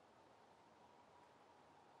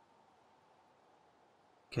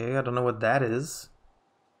 Okay, I don't know what that is.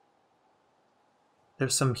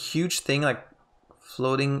 There's some huge thing like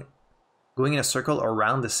floating, going in a circle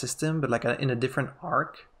around the system, but like in a different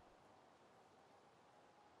arc.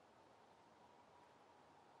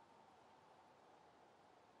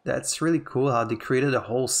 That's really cool how they created a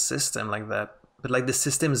whole system like that. But like the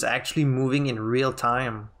system is actually moving in real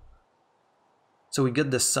time. So we got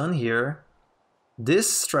the sun here.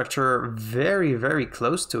 This structure very, very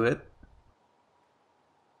close to it.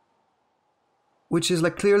 Which is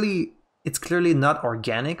like clearly, it's clearly not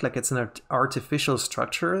organic, like it's an artificial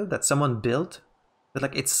structure that someone built. But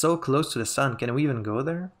like it's so close to the sun, can we even go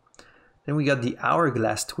there? Then we got the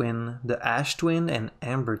hourglass twin, the ash twin, and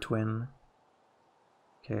amber twin.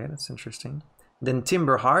 Okay, that's interesting. Then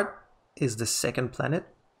Timber Heart is the second planet.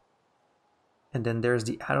 And then there's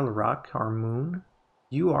the Adel Rock, our moon.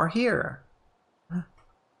 You are here.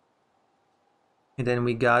 And then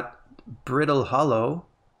we got Brittle Hollow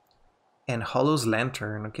and Hollow's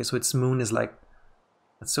Lantern. Okay, so its moon is like,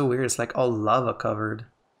 that's so weird, it's like all lava covered.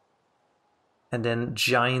 And then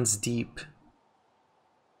Giant's Deep.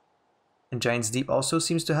 And Giant's Deep also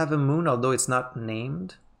seems to have a moon, although it's not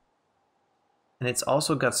named. And it's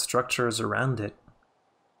also got structures around it.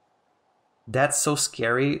 That's so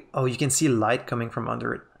scary. Oh, you can see light coming from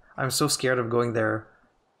under it. I'm so scared of going there.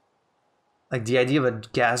 Like the idea of a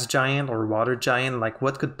gas giant or water giant, like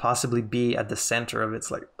what could possibly be at the center of it? It's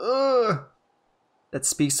like, ugh! That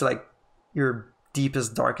speaks to like your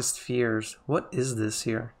deepest, darkest fears. What is this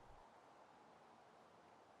here?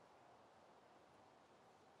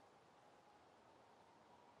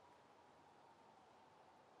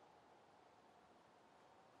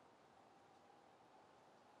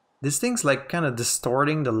 This thing's like kind of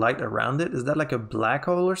distorting the light around it. Is that like a black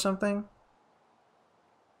hole or something?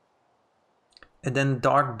 And then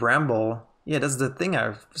Dark Bramble. Yeah, that's the thing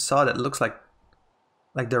I saw that looks like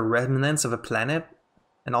the remnants of a planet.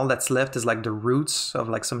 And all that's left is like the roots of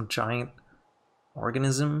like some giant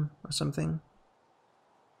organism or something.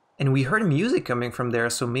 And we heard music coming from there,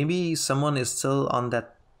 so maybe someone is still on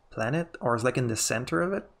that planet or is like in the center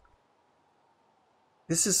of it.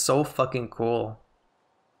 This is so fucking cool.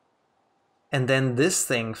 And then this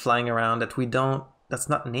thing flying around that we don't, that's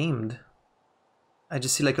not named. I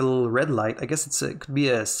just see like a little red light. I guess it could be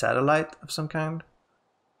a satellite of some kind.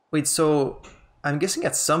 Wait, so I'm guessing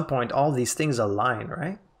at some point all these things align,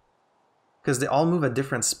 right? Because they all move at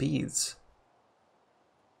different speeds.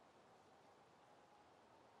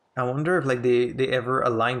 I wonder if like they ever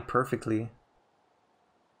align perfectly.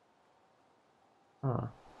 Huh.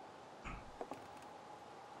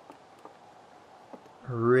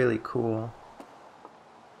 Really cool.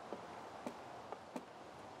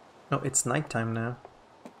 No, it's nighttime now.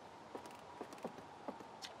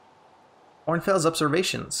 Ornfell's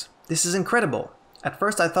observations. This is incredible. At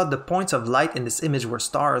first I thought the points of light in this image were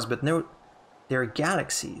stars, but no, they're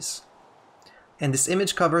galaxies. And this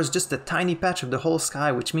image covers just a tiny patch of the whole sky,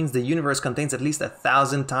 which means the universe contains at least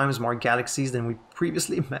 1,000 times more galaxies than we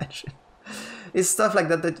previously imagined. It's stuff like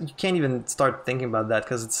that that you can't even start thinking about that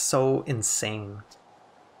because it's so insane.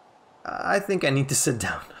 I think I need to sit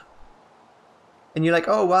down. And you're like,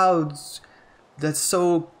 oh wow, that's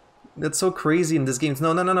so crazy in this game.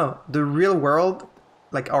 No. The real world,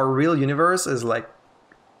 like our real universe, is like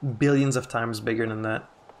billions of times bigger than that,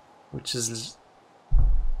 which is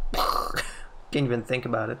can't even think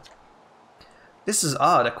about it. This is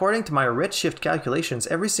odd. According to my redshift calculations,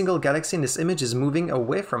 every single galaxy in this image is moving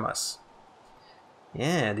away from us.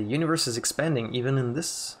 Yeah, the universe is expanding even in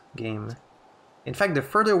this game. In fact, the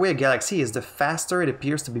further away a galaxy is, the faster it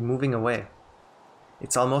appears to be moving away.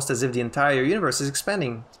 It's almost as if the entire universe is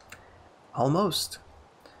expanding. Almost.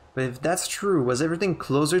 But if that's true, was everything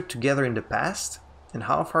closer together in the past? And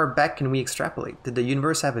how far back can we extrapolate? Did the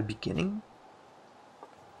universe have a beginning?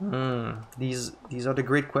 These are the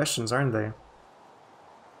great questions, aren't they?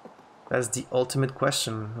 That's the ultimate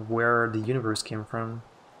question of where the universe came from.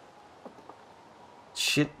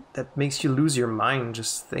 Shit that makes you lose your mind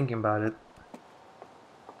just thinking about it.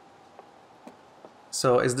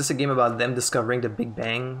 So is this a game about them discovering the Big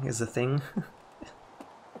Bang is a thing?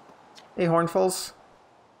 Hey Hornfalls.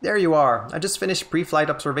 There you are. I just finished pre-flight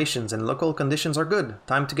observations and local conditions are good.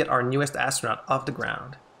 Time to get our newest astronaut off the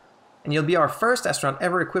ground. And you'll be our first astronaut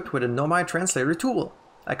ever equipped with a Nomai translator tool.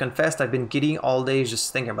 I confessed I've been giddy all day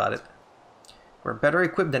just thinking about it. We're better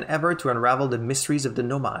equipped than ever to unravel the mysteries of the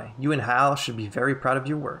Nomai. You and Hal should be very proud of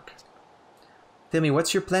your work. Tell me,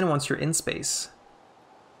 what's your plan once you're in space?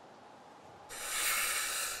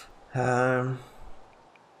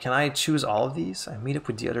 Can I choose all of these? I meet up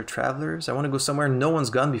with the other travelers. I want to go somewhere no one's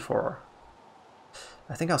gone before.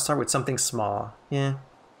 I think I'll start with something small. Yeah.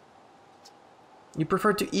 You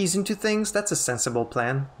prefer to ease into things? That's a sensible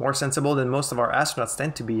plan. More sensible than most of our astronauts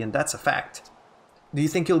tend to be, and that's a fact. Do you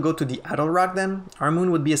think you'll go to the Adel Rock then? Our moon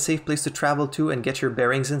would be a safe place to travel to and get your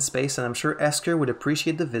bearings in space, and I'm sure Esker would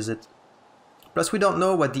appreciate the visit. Plus, we don't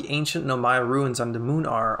know what the ancient Nomai ruins on the moon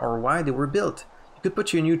are, or why they were built. You could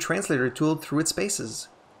put your new translator tool through its paces.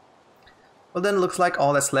 Well then, looks like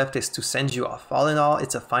all that's left is to send you off. All in all,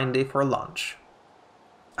 it's a fine day for a launch.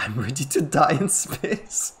 I'm ready to die in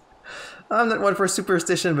space. I'm not one for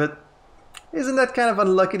superstition, but isn't that kind of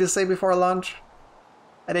unlucky to say before a launch?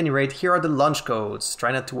 At any rate, here are the launch codes.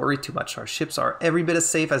 Try not to worry too much. Our ships are every bit as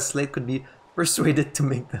safe as Slate could be persuaded to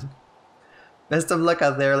make them. Best of luck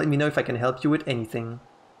out there. Let me know if I can help you with anything.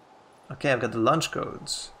 Okay, I've got the launch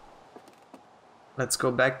codes. Let's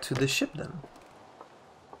go back to the ship then.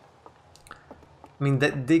 I mean,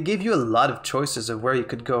 they gave you a lot of choices of where you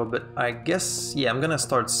could go, but I guess, yeah, I'm gonna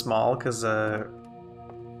start small, because I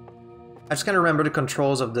just gotta remember the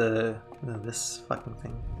controls of this fucking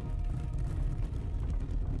thing.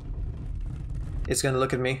 It's gonna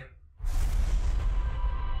look at me.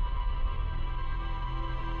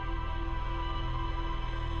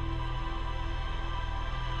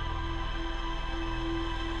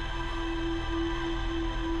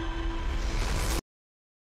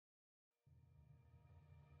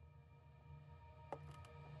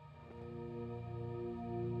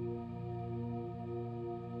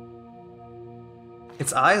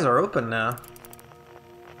 Its eyes are open now.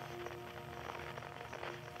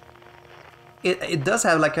 It does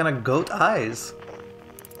have like kind of goat eyes.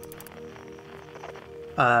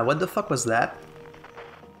 What the fuck was that?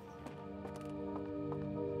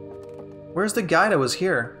 Where's the guy that was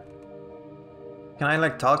here? Can I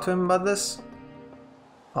like talk to him about this?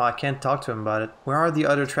 Oh, I can't talk to him about it. Where are the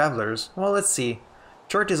other travelers? Well, let's see.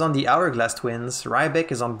 Short is on the Hourglass Twins,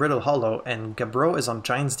 Rybeck is on Brittle Hollow, and Gabro is on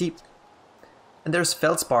Giant's Deep. And there's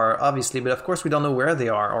Feldspar, obviously, but of course we don't know where they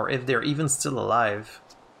are, or if they're even still alive.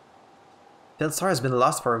 Feldstar has been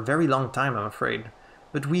lost for a very long time, I'm afraid.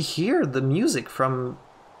 But we hear the music from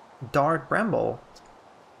Dark Bramble.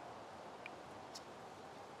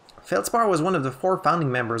 Feldspar was one of the 4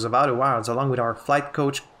 founding members of Outer Wilds, along with our flight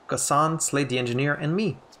coach Ghassan, Slade the engineer, and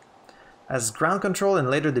me. As ground control and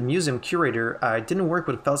later the museum curator, I didn't work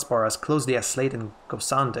with Feldspar as closely as Slade and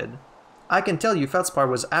Ghassan did. I can tell you Feldspar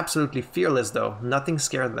was absolutely fearless though, nothing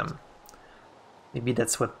scared them. Maybe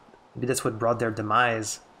that's what brought their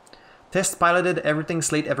demise. Test piloted everything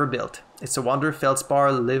Slate ever built. It's a wonder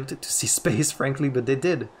Feldspar lived to see space, frankly, but they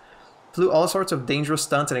did. Flew all sorts of dangerous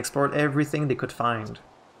stunts and explored everything they could find.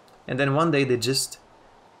 And then one day they just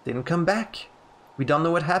didn't come back. We don't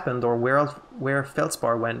know what happened or where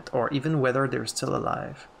Feldspar went or even whether they're still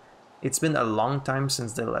alive. It's been a long time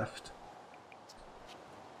since they left.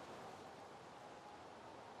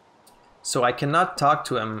 So I cannot talk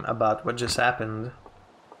to him about what just happened.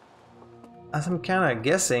 As I'm kind of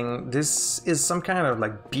guessing, this is some kind of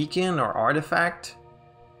like beacon or artifact.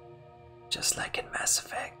 Just like in Mass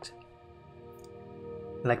Effect.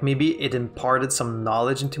 Like maybe it imparted some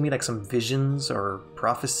knowledge into me, like some visions or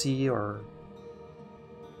prophecy, or...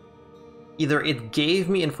 Either it gave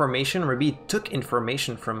me information or maybe it took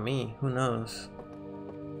information from me. Who knows?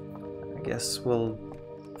 I guess we'll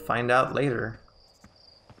find out later.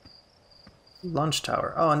 Launch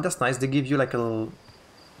tower. Oh, and that's nice. They give you like a little...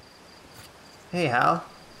 Hey, Hal.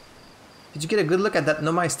 Did you get a good look at that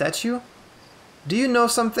Nomai statue? Do you know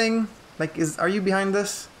something? Like, are you behind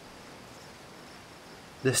this?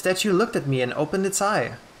 The statue looked at me and opened its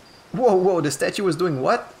eye. Whoa, whoa, the statue was doing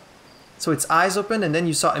what? So its eyes opened and then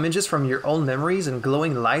you saw images from your own memories and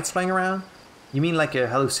glowing lights flying around? You mean like a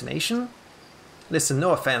hallucination? Listen,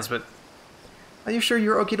 no offense, but... Are you sure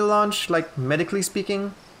you're okay to launch, like, medically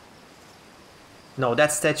speaking? No,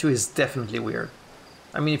 that statue is definitely weird.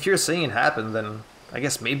 I mean, if you're saying it happened, then I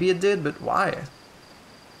guess maybe it did, but why?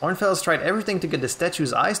 Ornfels tried everything to get the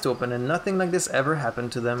statue's eyes to open and nothing like this ever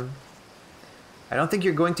happened to them. I don't think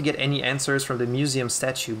you're going to get any answers from the museum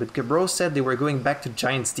statue, but Gabro said they were going back to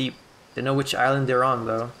Giant's Deep. They know which island they're on,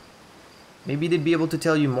 though. Maybe they'd be able to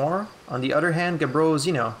tell you more? On the other hand, Gabro's,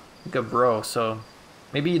 you know, Gabro, so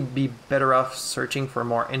maybe you'd be better off searching for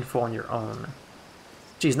more info on your own.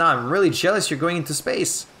 Geez, now I'm really jealous you're going into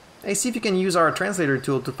space. Hey, see if you can use our translator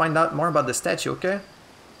tool to find out more about the statue, okay?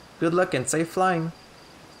 Good luck and safe flying.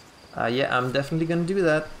 Yeah, I'm definitely gonna do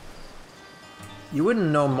that. You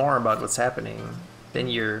wouldn't know more about what's happening than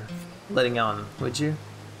you're letting on, would you?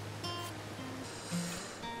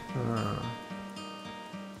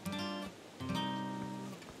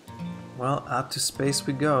 Well, out to space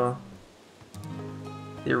we go.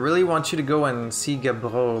 They really want you to go and see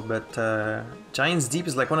Gabro, but Giant's Deep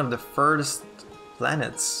is like one of the furthest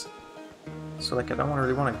planets. So like I don't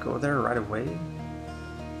really want to go there right away.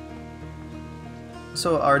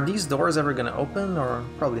 So are these doors ever gonna open, or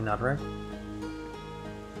probably not, right?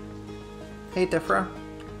 Hey Tefra.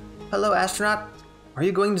 Hello astronaut. Are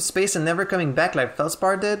you going to space and never coming back like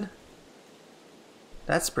Felspar did?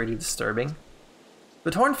 That's pretty disturbing.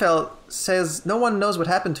 But Hornfeld says no one knows what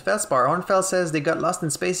happened to Felspar. Hornfeld says they got lost in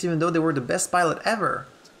space even though they were the best pilot ever.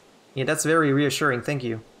 Yeah, that's very reassuring, thank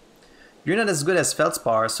you. You're not as good as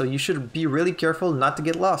Feldspar, so you should be really careful not to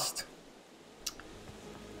get lost.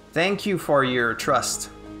 Thank you for your trust.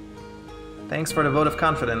 Thanks for the vote of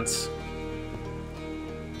confidence.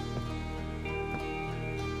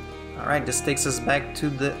 Alright, this takes us back to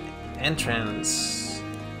the entrance.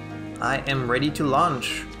 I am ready to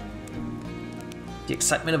launch. The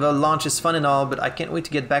excitement of a launch is fun and all, but I can't wait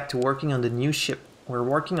to get back to working on the new ship. We're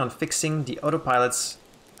working on fixing the autopilot's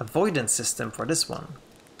avoidance system for this one.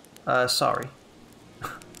 Sorry.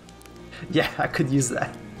 Yeah, I could use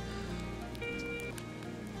that.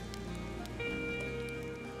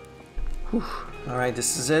 Alright,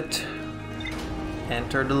 this is it.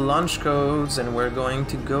 Enter the launch codes and we're going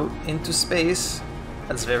to go into space.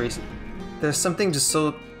 That's very... There's something just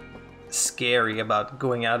so scary about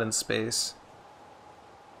going out in space.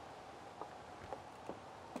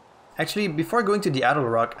 Actually, before going to the Adel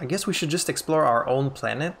Rock, I guess we should just explore our own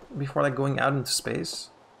planet before like going out into space.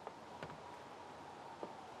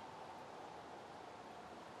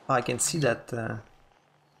 Oh, I can see that.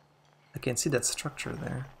 I can see that structure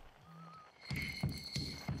there.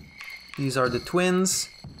 These are the twins.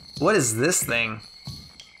 What is this thing?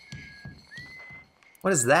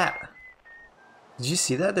 What is that? Did you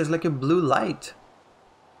see that? There's like a blue light.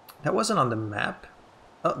 That wasn't on the map.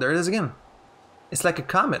 Oh, there it is again. It's like a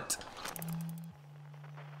comet.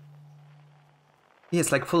 Yeah,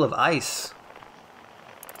 it's like full of ice.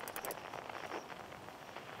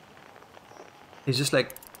 It's just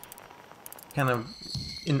like kind of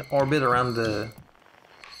in orbit around the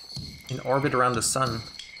sun.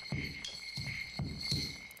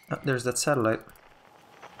 Oh, there's that satellite.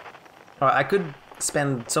 Oh, I could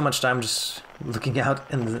spend so much time just looking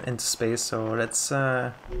out into space, so let's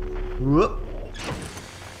whoop.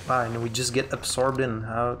 Wow, and we just get absorbed in.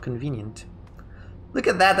 How convenient. Look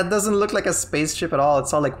at that, that doesn't look like a spaceship at all.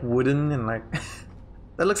 It's all like wooden and like...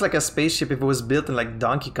 That looks like a spaceship if it was built in like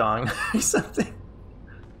Donkey Kong or something.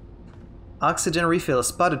 Oxygen refill,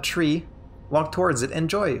 spot a tree, walk towards it,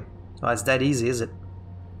 enjoy. Oh, it's that easy, is it?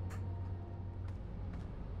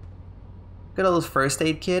 Got a little first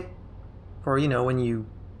aid kit for, you know, when you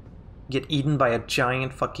get eaten by a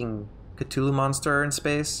giant fucking Cthulhu monster in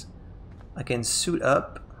space. I can suit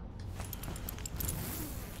up.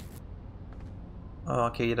 Oh,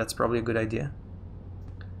 okay, yeah, that's probably a good idea.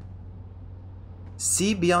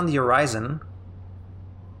 See beyond the horizon.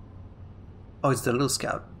 Oh, it's the little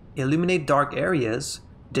scout. Illuminate dark areas.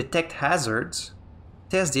 Detect hazards.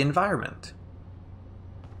 Test the environment.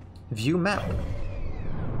 View map.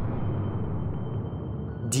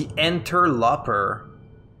 The Interloper.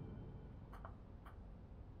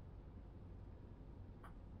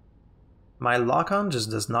 My lock-on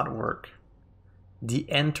just does not work. The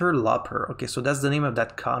Interloper. Okay, so that's the name of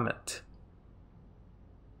that comet.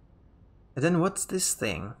 And then what's this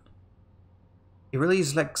thing? It really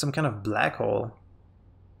is like some kind of black hole.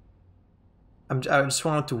 I just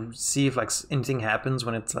wanted to see if like anything happens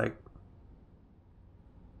when it's like...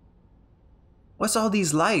 What's all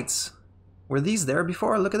these lights? Were these there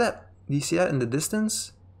before? Look at that. Do you see that in the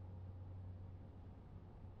distance?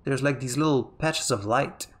 There's like these little patches of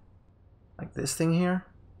light. Like this thing here.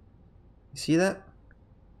 You see that?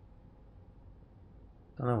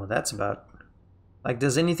 Don't know what that's about. Like,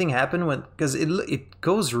 does anything happen when... Because it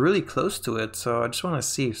goes really close to it, so I just want to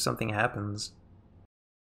see if something happens.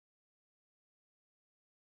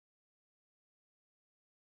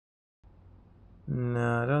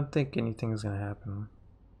 No, I don't think anything's gonna happen.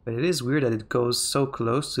 But it is weird that it goes so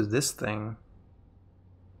close to this thing.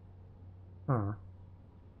 Huh.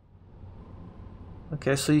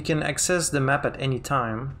 Okay, so you can access the map at any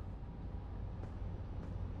time.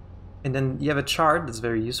 And then you have a chart that's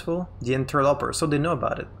very useful. The Interloper, so they know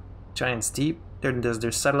about it. Giant's Deep. There's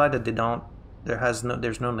their satellite that they don't... There's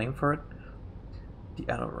no name for it.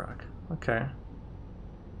 The Adel Rock. Okay.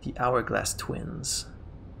 The Hourglass Twins.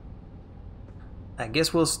 I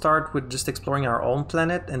guess we'll start with just exploring our own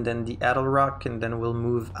planet and then the Adel Rock, and then we'll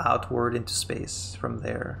move outward into space from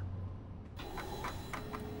there.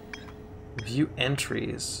 View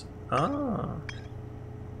entries. Ah.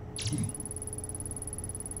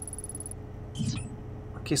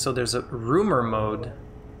 Okay, so there's a rumor mode.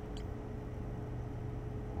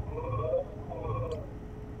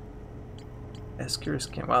 Esker's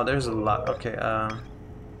camp. Wow, there's a lot. Okay,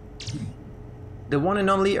 the one and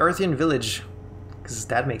only Earthian village, because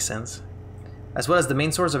that makes sense. As well as the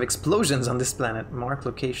main source of explosions on this planet. Mark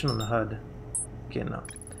location on the HUD. Okay, no.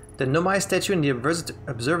 The Nomai statue in the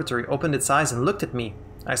observatory opened its eyes and looked at me.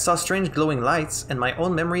 I saw strange glowing lights, and my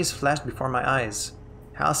own memories flashed before my eyes.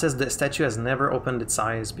 Hal says the statue has never opened its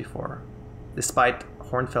eyes before, despite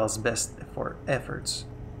Hornfell's best efforts.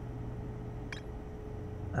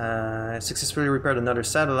 Successfully repaired another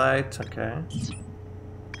satellite. Okay.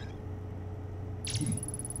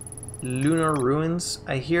 Lunar ruins.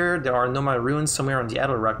 I hear there are Nomai ruins somewhere on the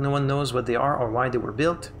Adel Rock. No one knows what they are or why they were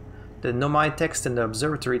built. The Nomai text in the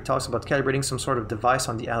observatory talks about calibrating some sort of device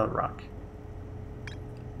on the Adel Rock.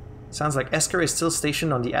 Sounds like Esker is still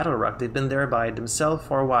stationed on the Adel Rock. They've been there by themselves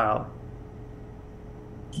for a while.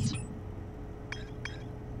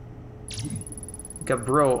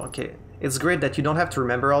 Gabro. Okay. It's great that you don't have to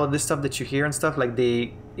remember all of this stuff that you hear and stuff. Like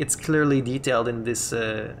it's clearly detailed in this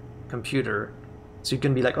computer. So you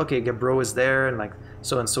can be like, okay, Gabro is there, and like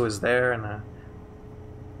so is there, and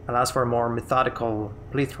allows for a more methodical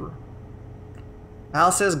playthrough.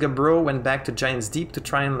 Al says Gabro went back to Giant's Deep to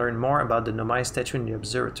try and learn more about the Nomai statue in the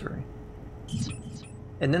observatory.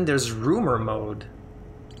 And then there's rumor mode.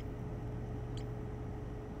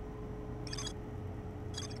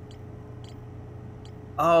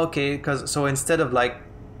 Oh, okay, so instead of like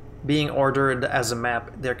being ordered as a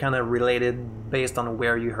map, they're kind of related based on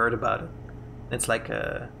where you heard about it. It's like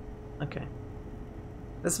okay.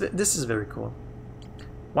 This is very cool.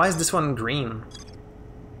 Why is this one green?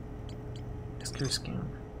 Skin.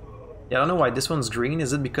 Yeah, I don't know why this one's green.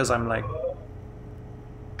 Is it because I'm like...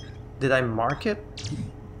 Did I mark it?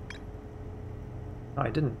 No, I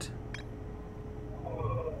didn't.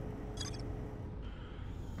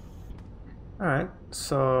 Alright,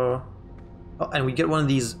 so... Oh, and we get one of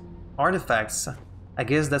these artifacts. I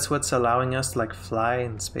guess that's what's allowing us to like fly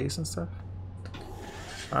in space and stuff.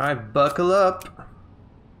 Alright, buckle up.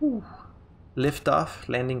 Ooh. Lift off,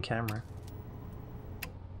 landing camera.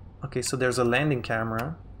 Okay, so there's a landing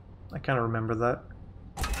camera. I kind of remember that.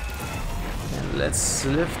 And let's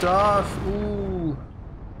lift off. Ooh.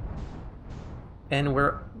 And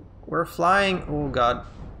we're flying. Oh god.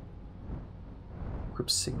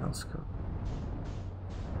 Group signal scope.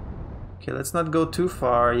 Okay, let's not go too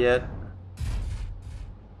far yet.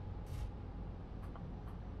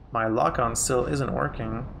 My lock-on still isn't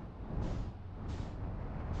working.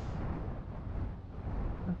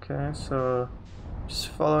 Okay, so just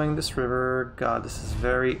following this river. God, this is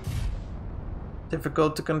very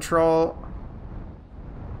difficult to control.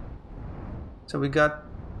 So we got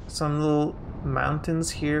some little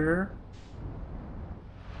mountains here.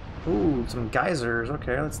 Ooh, some geysers.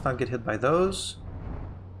 Okay, let's not get hit by those.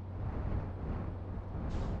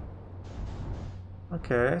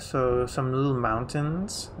 Okay, so some little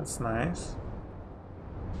mountains. That's nice.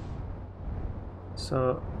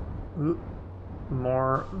 So,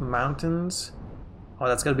 more mountains. Oh,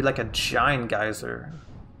 that's gonna be like a giant geyser.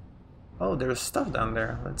 Oh, there's stuff down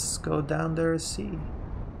there. Let's go down there and see.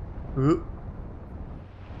 Ooh.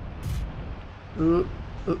 Ooh.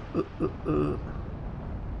 Ooh, ooh, ooh, ooh.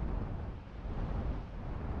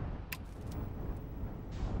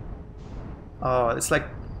 Oh, it's like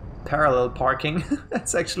parallel parking.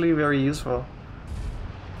 That's actually very useful.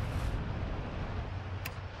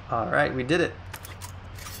 Alright, we did it.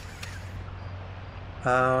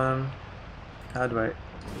 How do I...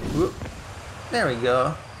 Whoop. There we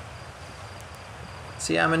go.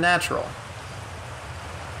 See, I'm a natural.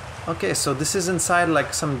 Okay, so this is inside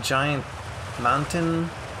like some giant mountain.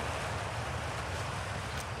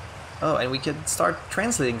 Oh, and we can start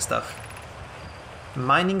translating stuff.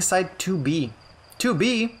 Mining site 2B.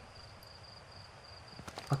 2B?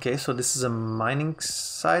 Okay, so this is a mining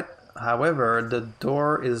site. However, the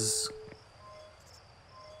door is...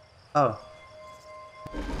 Oh.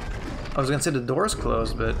 I was gonna say the door's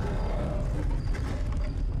closed, but...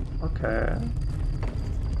 Okay.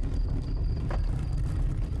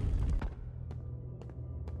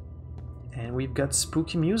 And we've got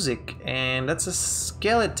spooky music, and that's a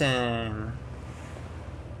skeleton.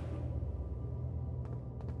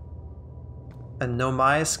 A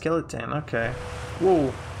Nomai skeleton, okay.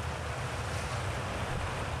 Whoa.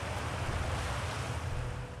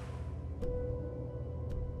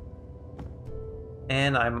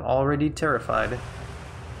 And I'm already terrified.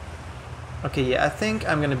 Okay, yeah, I think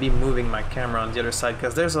I'm gonna be moving my camera on the other side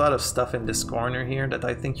because there's a lot of stuff in this corner here that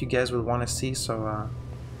I think you guys would want to see, so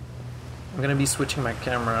I'm gonna be switching my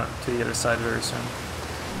camera to the other side very soon.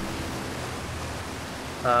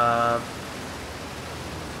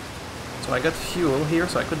 So I got fuel here,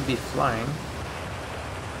 so I could be flying.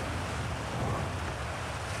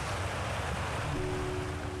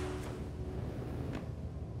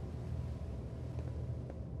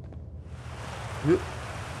 Whoop.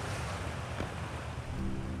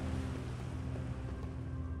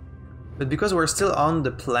 But because we're still on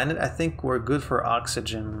the planet, I think we're good for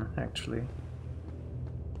oxygen, actually.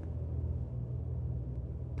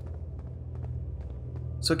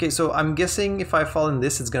 So, okay, so I'm guessing if I fall in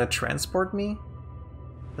this, it's gonna transport me?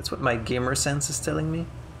 That's what my gamer sense is telling me.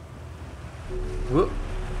 Whoop.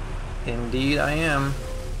 Indeed I am.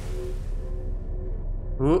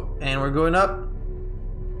 Whoop, and we're going up.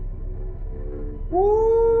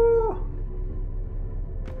 Woo!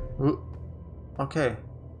 Whoop. Okay.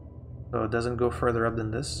 So it doesn't go further up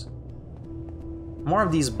than this. More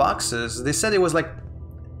of these boxes. They said it was like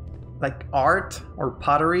art or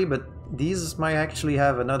pottery, but these might actually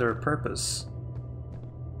have another purpose.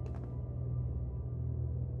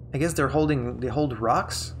 I guess they hold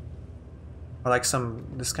rocks? Or like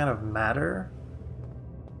this kind of matter?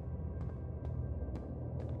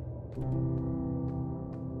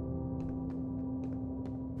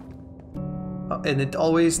 Oh, and it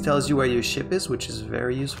always tells you where your ship is, which is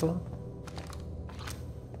very useful.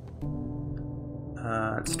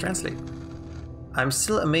 Let's translate. I'm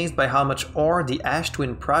still amazed by how much ore the Ash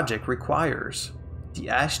Twin project requires. The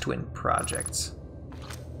Ash Twin projects.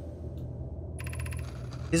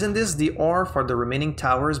 Isn't this the ore for the remaining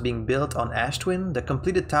towers being built on Ash Twin? The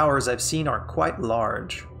completed towers I've seen are quite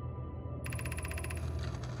large.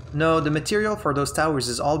 No, the material for those towers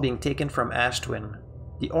is all being taken from Ash Twin.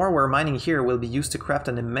 The ore we're mining here will be used to craft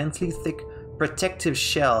an immensely thick protective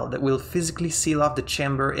shell that will physically seal off the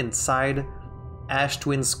chamber inside Ash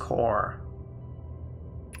Twin's core.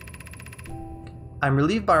 I'm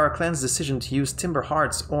relieved by our clan's decision to use Timber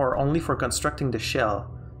Heart's ore only for constructing the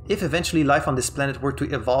shell. If eventually life on this planet were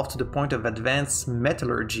to evolve to the point of advanced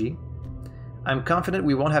metallurgy, I'm confident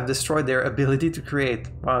we won't have destroyed their ability to create.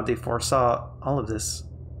 Wow, they foresaw all of this.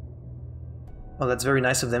 Well, that's very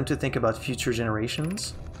nice of them to think about future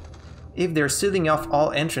generations. If they're sealing off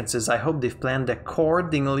all entrances, I hope they've planned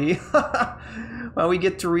accordingly. Well, we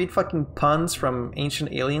get to read fucking puns from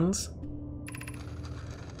ancient aliens.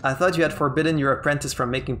 I thought you had forbidden your apprentice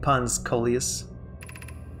from making puns, Coleus.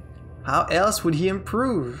 How else would he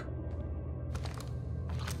improve?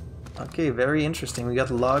 Okay, very interesting. We got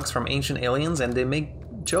logs from ancient aliens and they make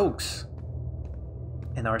jokes.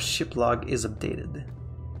 And our ship log is updated.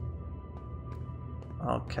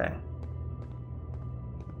 Okay.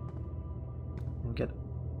 We get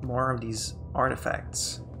more of these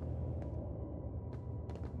artifacts.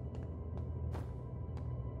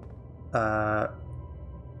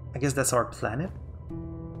 I guess that's our planet.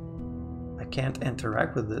 I can't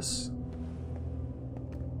interact with this.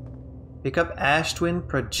 Pick up Ash Twin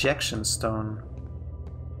Projection Stone.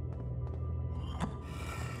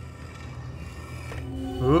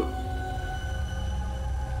 Ooh.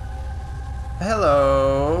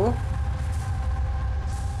 Hello.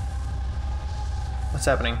 What's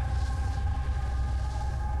happening?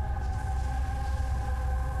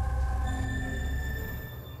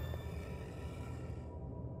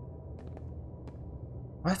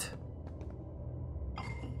 What?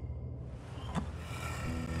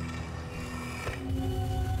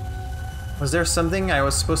 Was there something I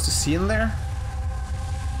was supposed to see in there?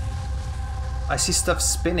 I see stuff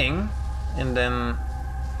spinning, and then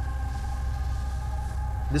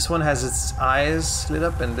this one has its eyes lit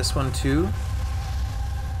up, and this one too.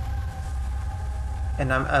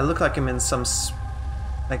 And I look like I'm in some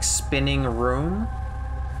like spinning room.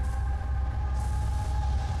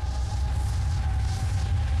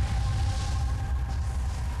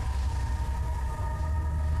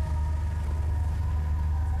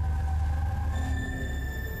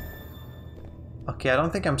 Okay, I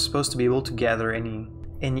don't think I'm supposed to be able to gather any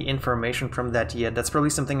information from that yet. That's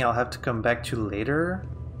probably something I'll have to come back to later.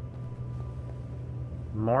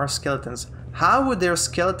 More skeletons. How would their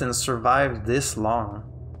skeletons survive this long?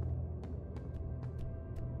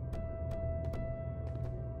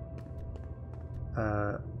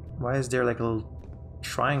 Why is there like a little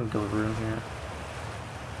triangle room here?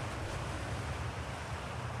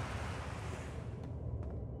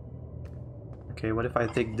 Okay, what if I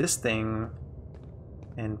take this thing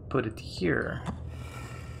and put it here?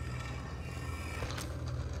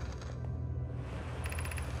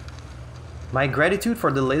 My gratitude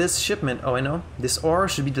for the latest shipment, oh I know. This ore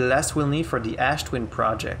should be the last we'll need for the Ash Twin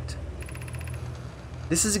project.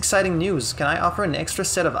 This is exciting news. Can I offer an extra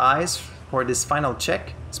set of eyes for this final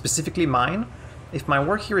check, specifically mine. If my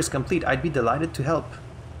work here is complete, I'd be delighted to help.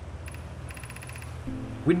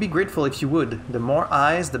 We'd be grateful if you would. The more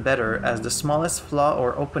eyes, the better, as the smallest flaw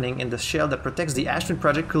or opening in the shell that protects the Ash Twin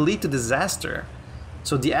project could lead to disaster.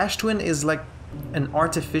 So the Ash Twin is like an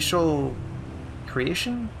artificial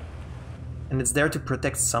creation? And it's there to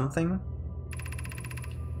protect something?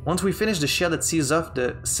 Once we finish the shell that seals off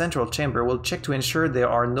the central chamber, we'll check to ensure there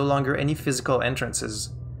are no longer any physical entrances.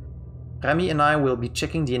 Rami and I will be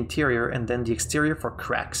checking the interior and then the exterior for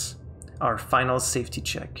cracks. Our final safety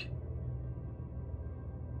check.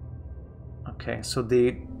 Okay, so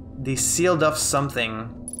they sealed off something.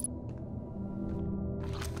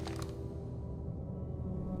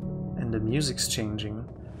 And the music's changing.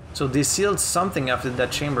 So they sealed something after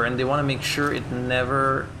that chamber and they want to make sure it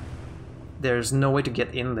never... There's no way to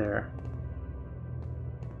get in there.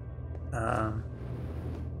 Can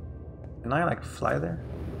I like fly there?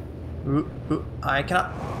 I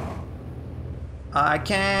cannot. I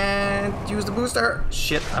can't use the booster.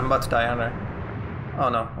 Shit, I'm about to die, aren't I? Oh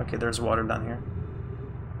no, okay, there's water down here.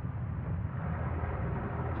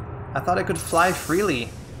 I thought I could fly freely.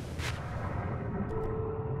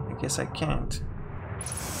 I guess I can't.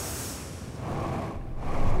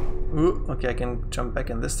 Ooh, okay, I can jump back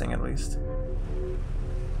in this thing at least.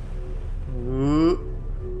 Ooh.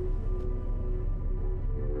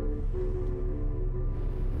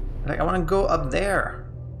 Like, I want to go up there.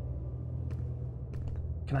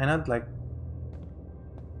 Can I not, like...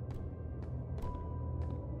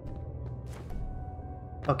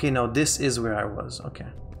 Okay, no, this is where I was. Okay.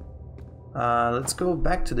 Let's go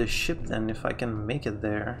back to the ship then, if I can make it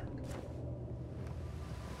there.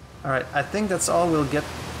 Alright, I think that's all we'll get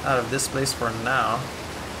out of this place for now.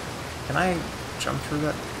 Can I jump through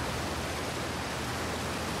that?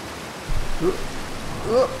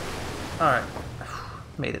 Alright.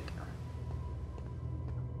 Made it.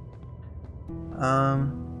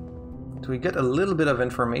 So we get a little bit of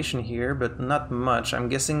information here, but not much. I'm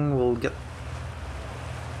guessing we'll get...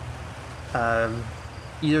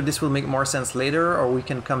 either this will make more sense later, or we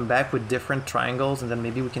can come back with different triangles and then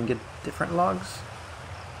maybe we can get different logs.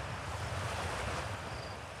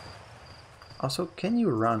 Also, can you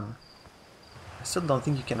run? I still don't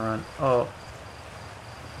think you can run. Oh.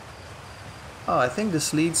 Oh, I think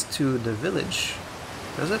this leads to the village.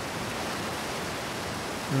 Does it?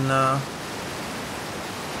 No.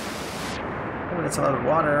 Oh, that's a lot of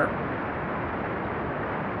water.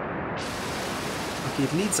 Okay,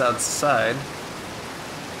 it leads outside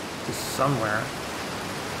to somewhere.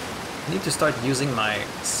 I need to start using my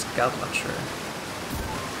scout launcher.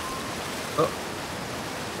 Oh.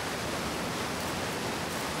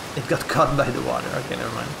 It got caught by the water. Okay,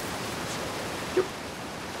 never mind.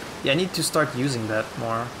 Yeah, I need to start using that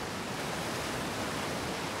more.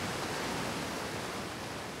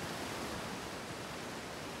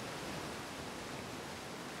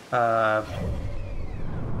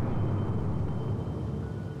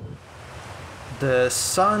 The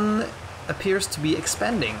sun appears to be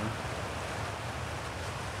expanding.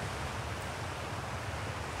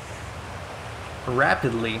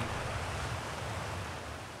 Rapidly.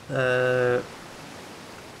 I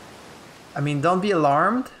mean, don't be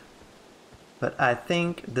alarmed, but I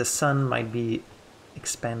think the sun might be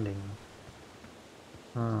expanding.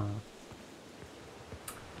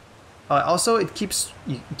 Also, it keeps...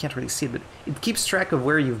 You can't really see it, but it keeps track of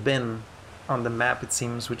where you've been on the map, it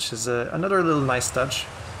seems, which is another little nice touch.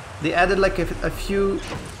 They added like a few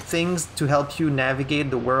things to help you navigate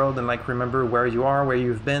the world and like remember where you are, where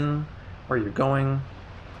you've been, where you're going.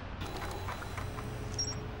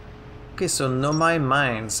 Okay, so Nomai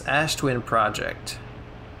Mines, Ash Twin Project.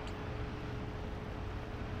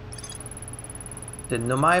 The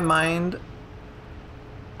Nomai Mine...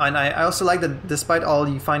 And I also like that despite all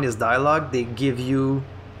you find is dialogue, they give you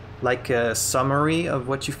like a summary of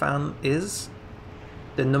what you found is.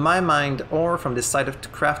 The Nomai mined ore from this site to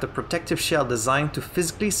craft a protective shell designed to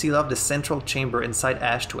physically seal off the central chamber inside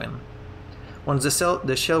Ash Twin. Once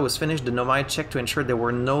the shell was finished, the Nomai checked to ensure there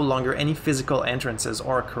were no longer any physical entrances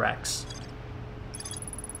or cracks.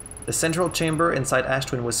 The central chamber inside Ash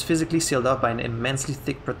Twin was physically sealed off by an immensely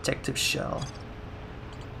thick protective shell.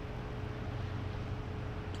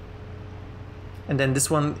 And then this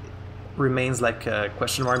one remains like a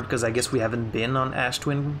question mark because I guess we haven't been on Ash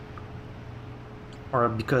Twin. Or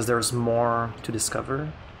because there's more to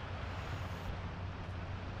discover.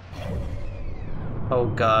 Oh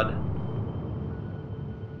god.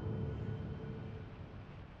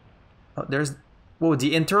 Oh, there's... Whoa,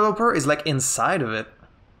 the interloper is like inside of it.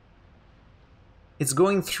 It's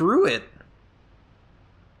going through it.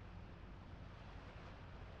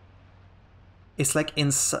 It's like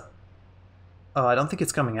inside. Oh, I don't think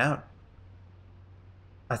it's coming out.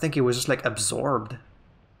 I think it was just like absorbed.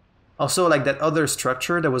 Also, like that other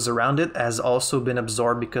structure that was around it has also been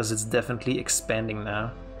absorbed because it's definitely expanding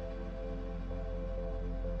now.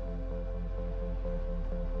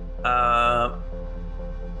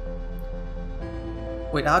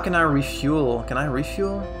 Wait, how can I refuel? Can I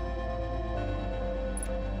refuel?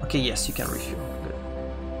 Okay, yes, you can refuel. Good.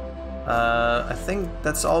 I think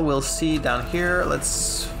that's all we'll see down here.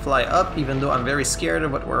 Let's fly up, even though I'm very scared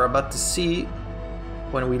of what we're about to see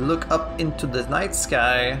when we look up into the night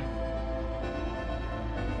sky.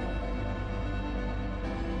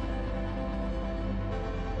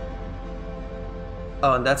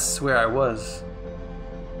 Oh, and that's where I was.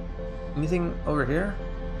 Anything over here?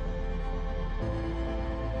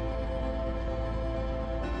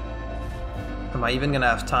 Am I even gonna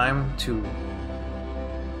have time to...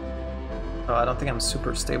 Oh, I don't think I'm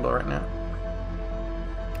super stable right now.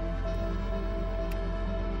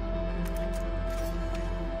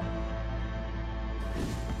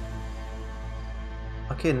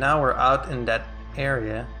 Okay, now we're out in that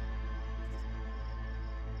area.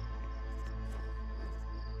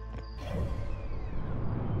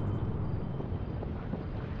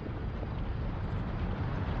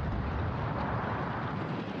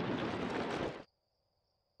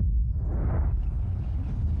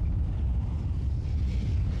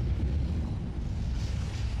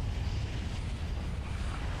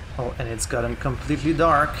 Oh, and it's gotten completely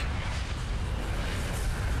dark.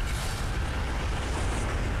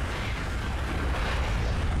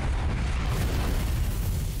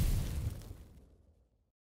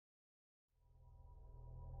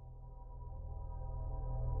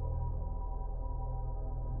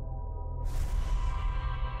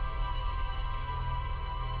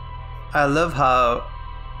 I love how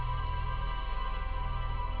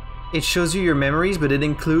it shows you your memories, but it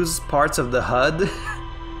includes parts of the HUD.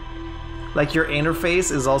 Like your interface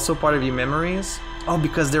is also part of your memories. Oh,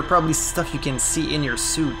 because they're probably stuff you can see in your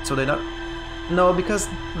suit, so they're not... No, because...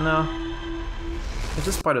 No. It's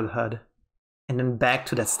just part of the HUD. And then back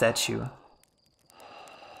to that statue.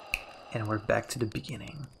 And we're back to the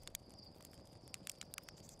beginning.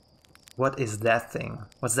 What is that thing?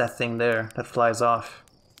 What's that thing there that flies off?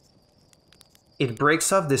 It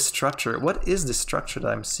breaks off this structure. What is this structure that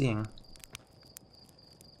I'm seeing?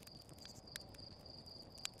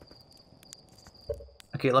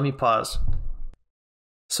 Okay, let me pause.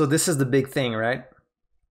 So this is the big thing, right?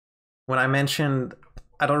 When I mentioned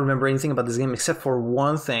I don't remember anything about this game except for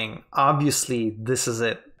one thing. Obviously, this is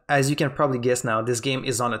it. As you can probably guess now, this game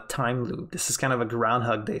is on a time loop. This is kind of a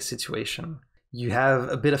Groundhog Day situation. You have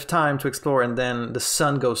a bit of time to explore and then the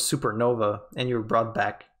sun goes supernova and you're brought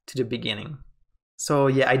back to the beginning. So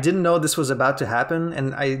yeah, I didn't know this was about to happen,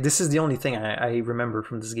 and this is the only thing I remember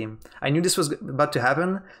from this game. I knew this was about to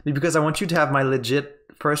happen because I want you to have my legit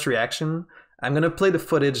first reaction. I'm gonna play the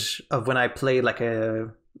footage of when I played like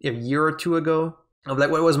a year or two ago, of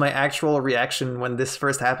like what was my actual reaction when this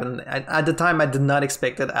first happened. At the time, I did not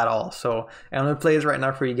expect it at all. So I'm gonna play it right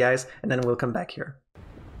now for you guys, and then we'll come back here.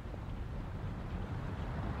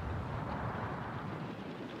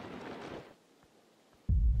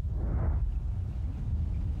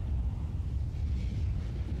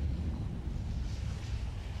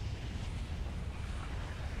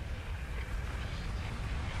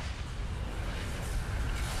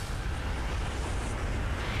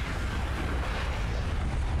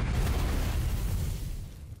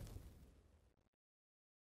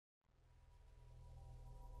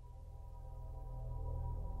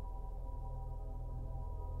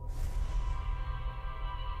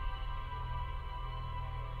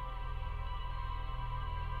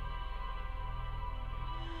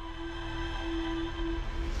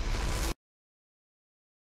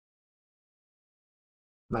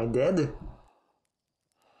 Am I dead?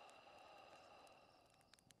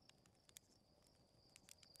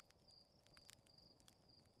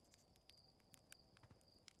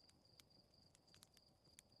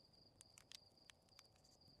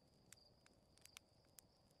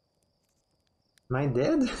 Am I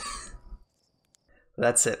dead?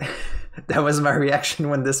 That's it. That was my reaction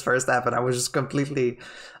when this first happened. I was just completely...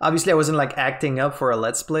 Obviously, I wasn't like acting up for a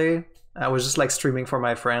Let's Play. I was just like streaming for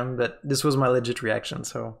my friend, but this was my legit reaction.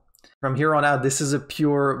 So from here on out, this is a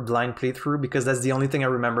pure blind playthrough because that's the only thing I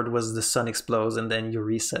remembered was the sun explodes and then you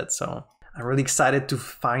reset. So I'm really excited to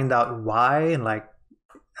find out why and like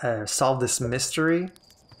solve this mystery.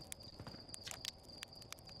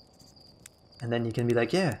 And then you can be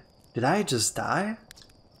like, yeah, did I just die?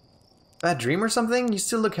 Bad dream or something? You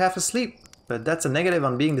still look half asleep, but that's a negative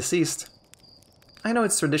on being deceased. I know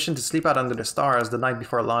it's tradition to sleep out under the stars the night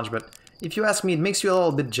before launch, but if you ask me, it makes you a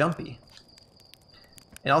little bit jumpy.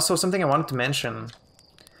 And also something I wanted to mention,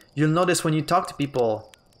 you'll notice when you talk to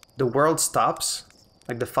people, the world stops,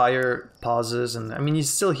 like the fire pauses, and I mean you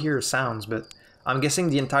still hear sounds, but I'm guessing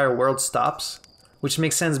the entire world stops, which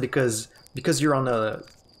makes sense because you're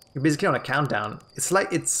basically on a countdown.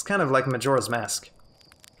 It's kind of like Majora's Mask.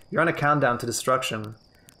 You're on a countdown to destruction,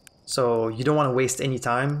 so you don't want to waste any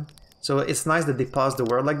time. So it's nice that they pause the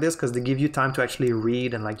world like this because they give you time to actually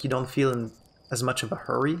read and like you don't feel in as much of a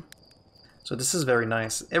hurry. So this is very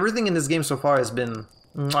nice. Everything in this game so far has been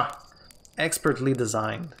expertly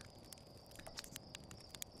designed.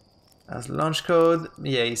 As launch code,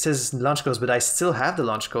 yeah, it says launch codes, but I still have the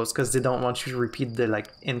launch codes because they don't want you to repeat the like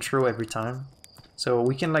intro every time. So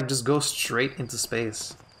we can like just go straight into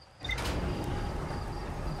space.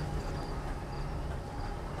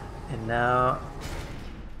 And now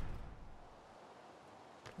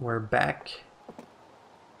we're back.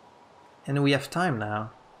 And we have time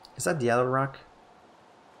now. Is that the yellow rock?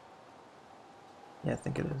 Yeah, I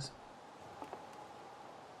think it is.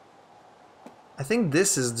 I think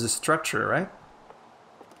this is the structure, right?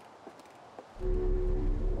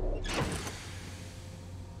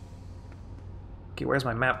 Okay, where's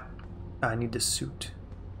my map? I need the suit.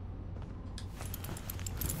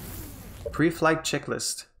 Pre-flight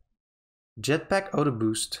checklist. Jetpack auto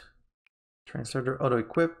boost. Translator auto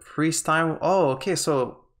equip. Freeze time. Oh, okay,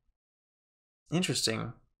 so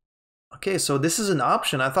interesting. Okay, so this is an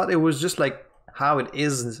option. I thought it was just like how it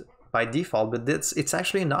is by default, but it's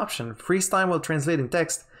actually an option. Freeze time while translating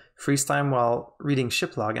text, freeze time while reading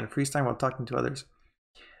ship log, and freeze time while talking to others.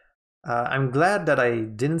 I'm glad that I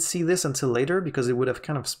didn't see this until later because it would have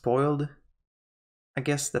kind of spoiled, I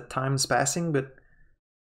guess, the time's passing, but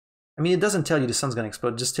I mean, it doesn't tell you the sun's gonna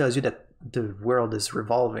explode, it just tells you that the world is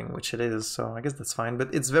revolving, which it is, so I guess that's fine,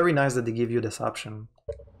 but it's very nice that they give you this option.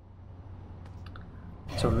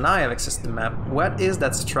 So now I have access to the map. What is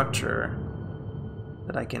that structure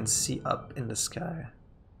that I can see up in the sky?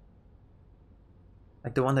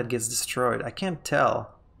 Like the one that gets destroyed. I can't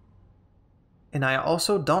tell. And I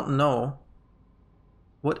also don't know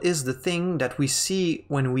what is the thing that we see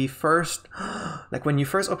when we first... like when you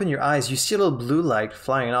first open your eyes, you see a little blue light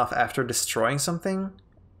flying off after destroying something.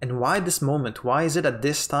 And why this moment? Why is it at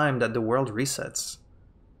this time that the world resets?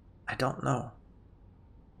 I don't know.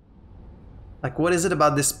 Like, what is it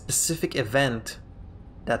about this specific event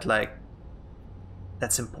that, like,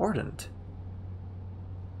 that's important?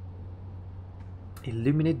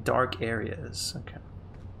 Illuminate dark areas. Okay.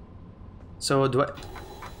 So, do I...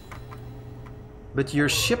 But your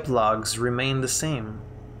ship logs remain the same.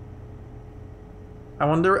 I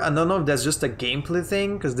wonder, I don't know if that's just a gameplay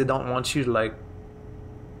thing, because they don't want you to, like,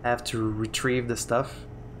 have to retrieve the stuff.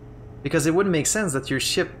 Because it wouldn't make sense that your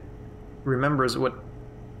ship remembers what...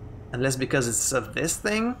 Unless because it's of this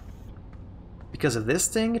thing? Because of this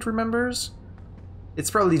thing it remembers? It's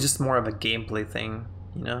probably just more of a gameplay thing,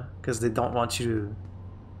 you know? Because they don't want you to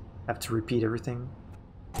have to repeat everything.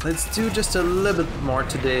 Let's do just a little bit more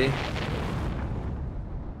today.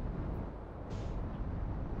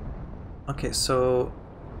 Okay, so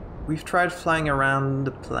we've tried flying around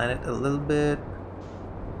the planet a little bit.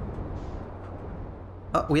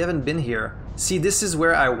 Oh, we haven't been here. See, this is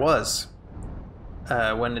where I was.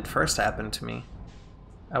 When it first happened to me.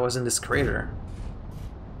 I was in this crater.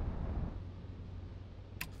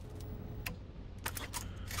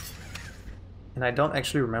 And I don't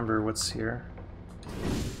actually remember what's here.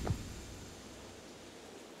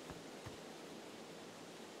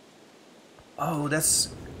 Oh,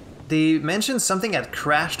 that's... They mentioned something had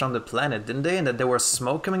crashed on the planet, didn't they? And that there was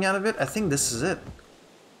smoke coming out of it? I think this is it.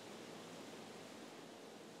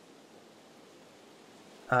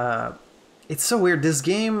 It's so weird. This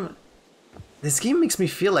game makes me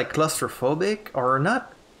feel like claustrophobic, or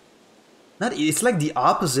not. It's like the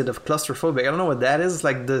opposite of claustrophobic. I don't know what that is.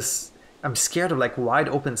 Like this, I'm scared of like wide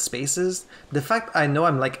open spaces. The fact I know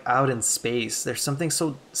I'm like out in space, there's something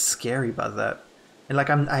so scary about that. And like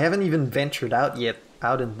I haven't even ventured out yet,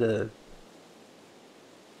 out in the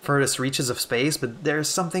furthest reaches of space, but there's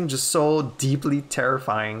something just so deeply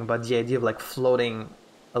terrifying about the idea of like floating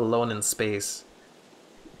alone in space.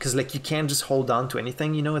 Because like you can't just hold on to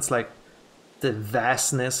anything, you know, it's like the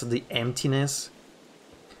vastness, the emptiness.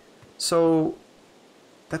 So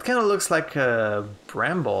that kind of looks like a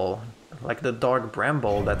bramble, like the dark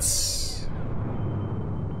bramble that's...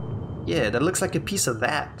 Yeah, that looks like a piece of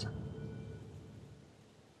that.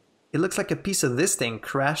 It looks like a piece of this thing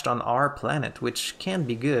crashed on our planet, which can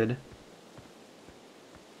be good.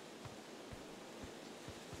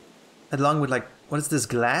 Along with like, what is this,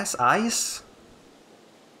 glass? Ice?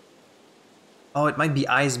 Oh, it might be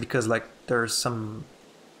ice because like there's some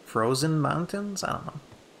frozen mountains? I don't know.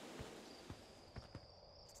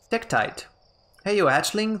 Tektite. Hey yo,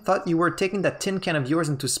 hatchling, thought you were taking that tin can of yours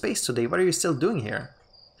into space today. What are you still doing here?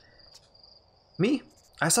 Me?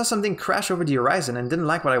 I saw something crash over the horizon and didn't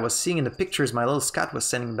like what I was seeing in the pictures my little scout was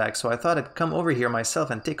sending back, so I thought I'd come over here myself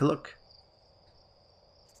and take a look.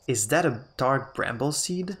 Is that a dark bramble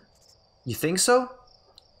seed? You think so?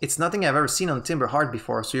 It's nothing I've ever seen on Timber Heart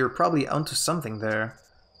before, so you're probably onto something there.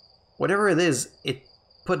 Whatever it is, it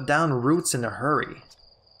put down roots in a hurry.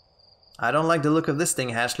 I don't like the look of this thing,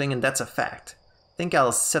 hatchling, and that's a fact. Think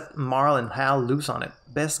I'll set Marl and Hal loose on it.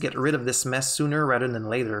 Best get rid of this mess sooner rather than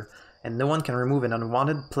later, and no one can remove an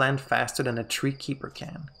unwanted plant faster than a tree keeper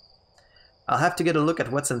can. I'll have to get a look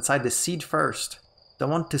at what's inside the seed first. Don't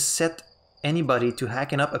want to set anybody to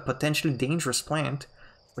hacking up a potentially dangerous plant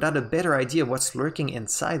without a better idea of what's lurking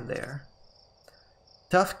inside there.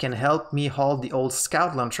 Tuff can help me haul the old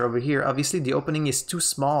scout launcher over here. Obviously the opening is too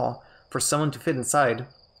small for someone to fit inside.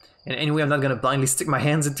 And anyway, I'm not gonna blindly stick my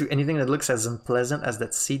hands into anything that looks as unpleasant as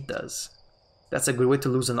that seed does. That's a good way to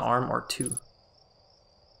lose an arm or two.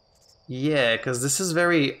 Yeah, because this is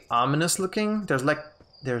very ominous looking.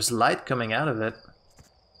 There's light coming out of it.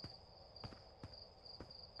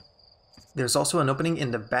 There's also an opening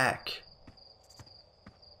in the back.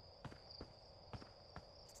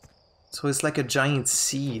 So it's like a giant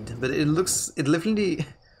seed, but it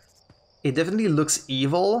definitely looks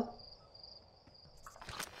evil.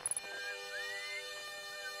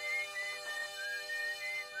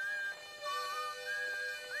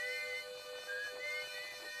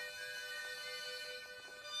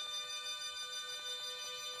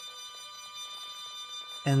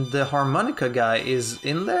 And the harmonica guy is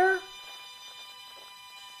in there?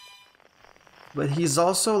 But he's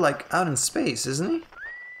also like out in space, isn't he?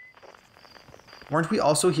 Weren't we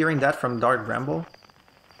also hearing that from Dark Bramble?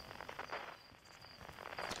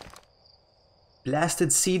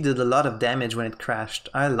 Blasted Seed did a lot of damage when it crashed.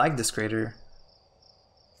 I like this crater.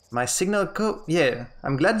 My signal code... Yeah,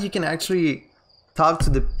 I'm glad you can actually talk to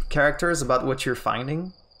the characters about what you're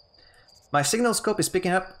finding. My signal scope is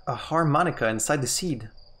picking up a harmonica inside the seed.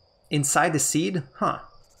 Inside the seed? Huh.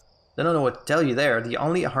 I don't know what to tell you there. The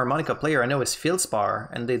only harmonica player I know is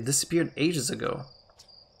Fieldspar, and they disappeared ages ago.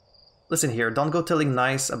 Listen here, don't go telling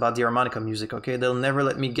nice about the harmonica music, okay? They'll never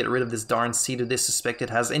let me get rid of this darn seed who they suspect it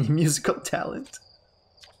has any musical talent.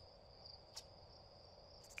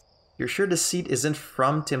 You're sure the seed isn't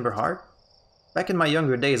from Timberheart? Back in my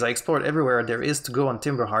younger days, I explored everywhere there is to go on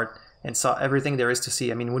Timberheart and saw everything there is to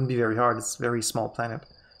see. I mean, it wouldn't be very hard, it's a very small planet.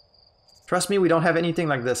 Trust me, we don't have anything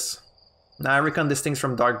like this. Now I reckon this thing's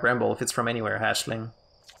from Dark Bramble if it's from anywhere, hatchling.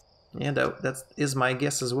 Yeah, that is my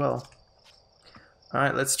guess as well.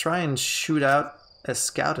 Alright, let's try and shoot out a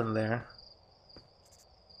scout in there.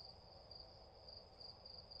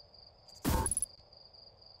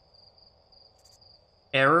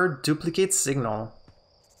 Error, duplicate signal.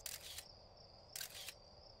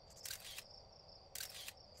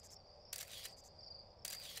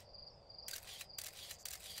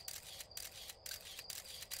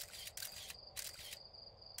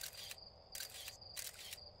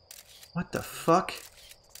 What the fuck?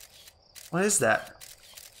 What is that?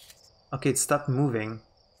 Okay, it stopped moving.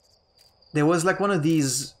 There was like one of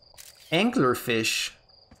these anglerfish.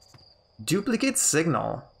 Duplicate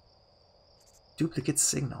signal. Duplicate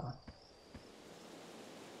signal.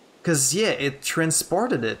 Cause yeah, it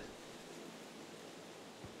transported it.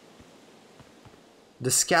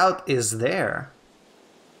 The scout is there.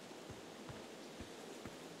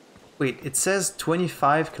 Wait, it says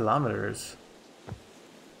 25 kilometers.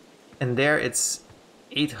 And there it's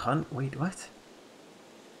 800. Wait, what?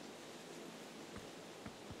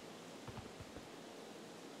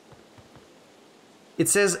 It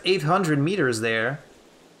says 800 meters there.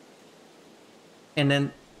 And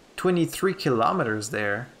then 23 kilometers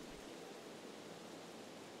there.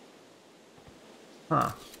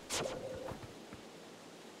 Huh.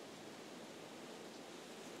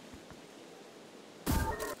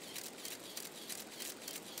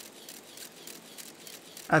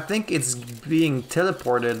 I think it's being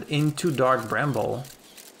teleported into Dark Bramble.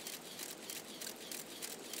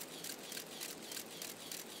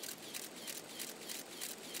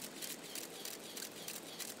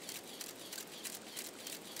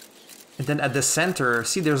 And then at the center,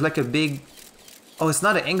 see there's like a big... Oh, it's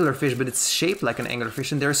not an anglerfish, but it's shaped like an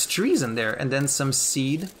anglerfish. And there's trees in there. And then some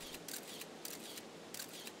seed.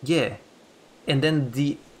 Yeah. And then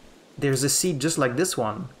there's a seed just like this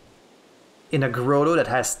one. In a grotto that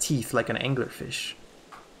has teeth like an anglerfish.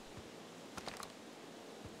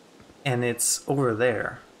 And it's over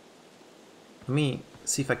there. Let me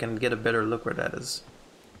see if I can get a better look where that is.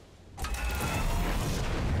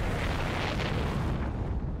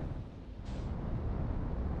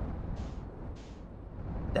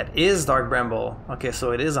 That is Dark Bramble. Okay,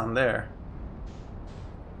 so it is on there.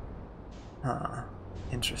 Huh.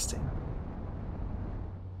 Interesting.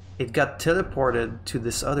 It got teleported to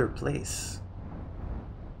this other place.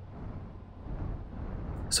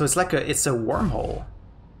 So it's like it's a wormhole.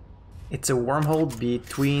 It's a wormhole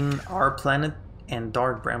between our planet and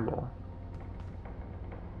Dark Bramble.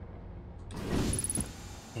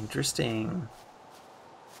 Interesting.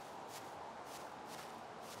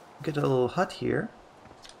 Get a little hut here.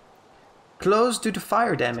 Closed due to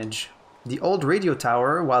fire damage. The old radio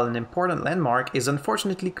tower, while an important landmark, is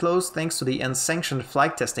unfortunately closed thanks to the unsanctioned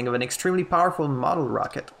flight testing of an extremely powerful model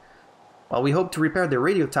rocket. While we hope to repair the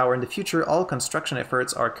radio tower in the future, all construction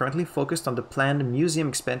efforts are currently focused on the planned museum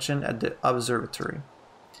expansion at the observatory.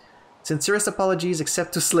 Sincerest apologies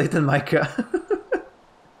except to Slate and Micah.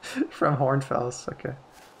 From Hornfels, okay.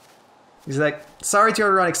 He's like, sorry to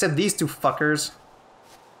everyone except these two fuckers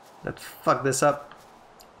that fucked this up.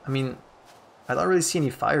 I mean, I don't really see any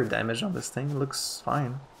fire damage on this thing. It looks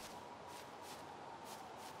fine.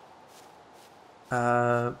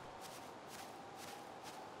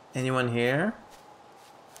 Anyone here?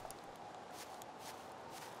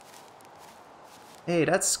 Hey,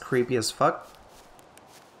 that's creepy as fuck.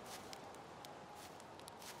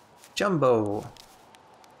 Jumbo.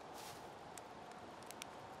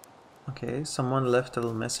 Okay, someone left a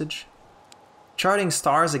little message. Charting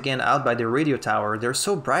stars again out by the radio tower. They're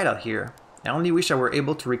so bright out here. I only wish I were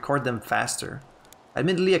able to record them faster.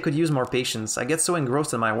 Admittedly, I could use more patience. I get so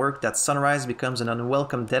engrossed in my work that sunrise becomes an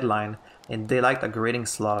unwelcome deadline and daylight a grating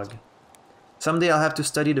slog. Someday I'll have to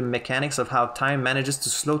study the mechanics of how time manages to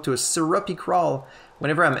slow to a syrupy crawl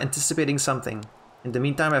whenever I'm anticipating something. In the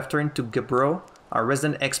meantime, I've turned to Gabro, our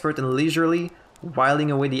resident expert in leisurely whiling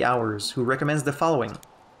away the hours, who recommends the following.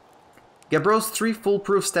 Gabro's 3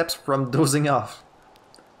 foolproof steps from dozing off.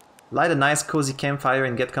 Light a nice cozy campfire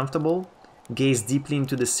and get comfortable. Gaze deeply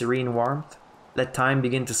into the serene warmth. Let time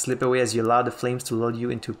begin to slip away as you allow the flames to lull you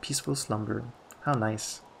into peaceful slumber. How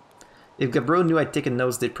nice. If Gabro knew I'd taken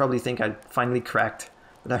notes, they'd probably think I'd finally cracked.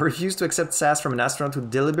 But I refuse to accept sass from an astronaut who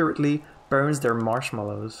deliberately burns their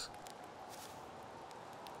marshmallows.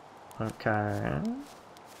 Okay.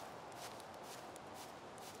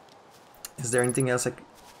 Is there anything else like...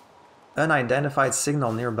 Unidentified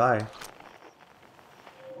signal nearby.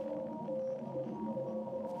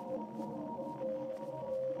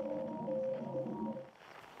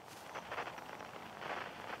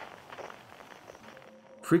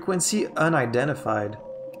 Frequency unidentified.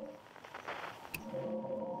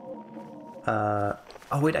 Oh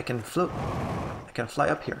wait, I can float. I can fly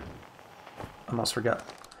up here. Almost forgot.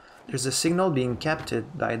 There's a signal being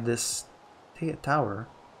captured by this tower.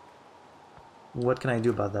 What can I do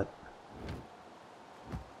about that?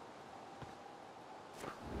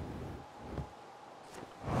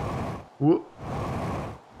 Whoop.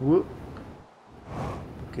 Whoop.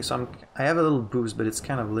 Okay, so I have a little boost, but it's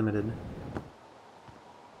kind of limited.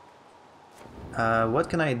 What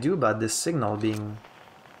can I do about this signal being...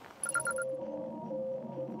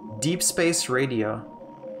 Deep space radio.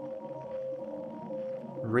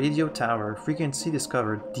 Radio tower. Frequency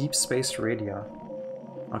discovered. Deep space radio.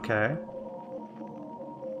 Okay.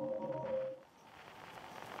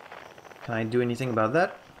 Can I do anything about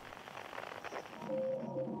that?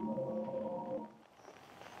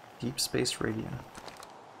 Deep space radio.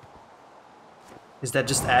 Is that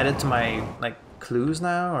just added to my, like, clues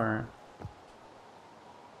now, or...?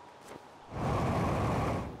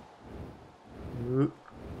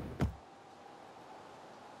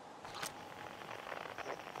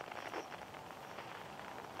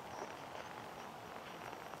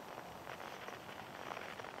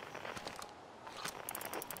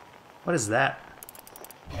 What is that?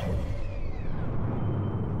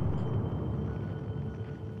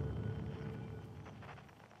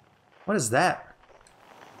 What is that?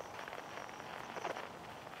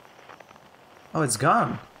 Oh, it's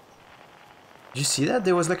gone. Did you see that?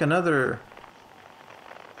 There was like another...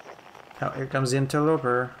 Oh, here comes the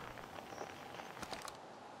interloper.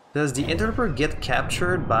 Does the interloper get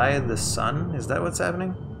captured by the sun? Is that what's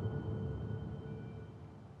happening?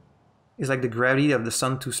 Is like the gravity of the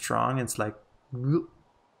sun too strong? It's like...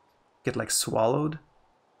 Get like swallowed?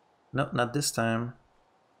 No, not this time.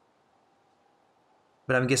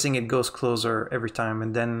 But I'm guessing it goes closer every time,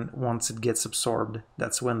 and then once it gets absorbed,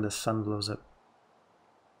 that's when the sun blows up.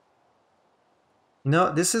 You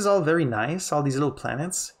know, this is all very nice, all these little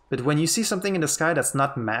planets, but when you see something in the sky that's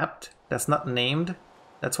not mapped, that's not named,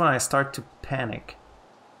 That's when I start to panic.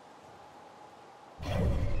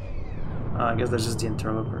 I guess that's just the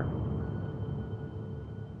interloper.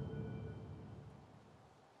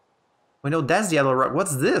 Wait, no, that's the yellow rock.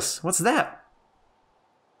 What's this? What's that?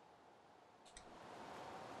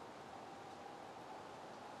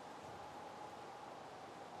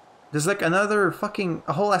 There's like another fucking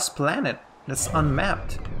a whole ass planet that's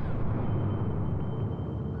unmapped.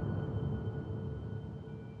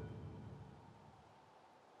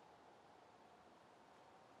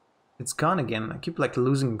 It's gone again. I keep like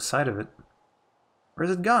losing sight of it. Where's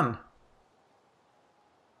it gone?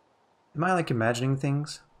 Am I like imagining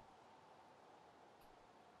things?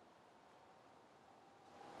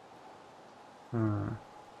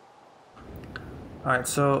 Alright,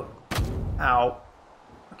 so... Ow.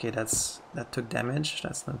 Okay, that took damage.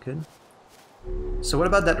 That's not good. So what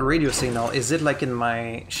about that radio signal? Is it like in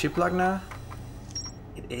my ship log now?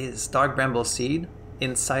 It is. Dark bramble seed.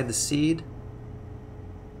 Inside the seed.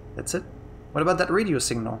 That's it. What about that radio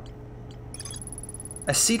signal?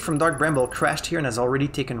 A seed from Dark Bramble crashed here and has already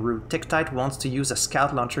taken root. Tektite wants to use a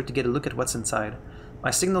scout launcher to get a look at what's inside.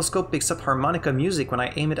 My signal scope picks up harmonica music when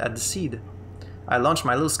I aim it at the seed. I launch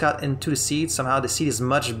my little scout into the seed. Somehow the seed is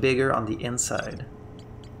much bigger on the inside.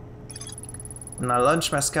 When I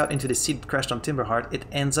launch my scout into the seed that crashed on Timberheart, it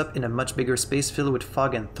ends up in a much bigger space filled with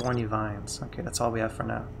fog and thorny vines. Okay, that's all we have for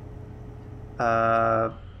now.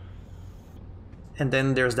 And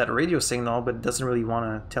then there's that radio signal, but it doesn't really want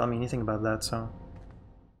to tell me anything about that, so...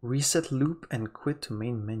 Reset loop and quit to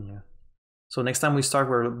main menu. So next time we start,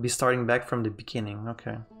 we'll be starting back from the beginning.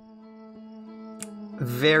 Okay.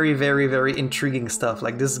 Very, very, very intriguing stuff.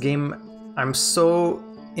 Like this game, I'm so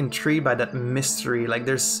intrigued by that mystery. Like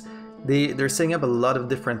they're setting up a lot of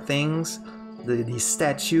different things. These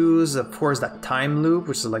statues, of course, that time loop,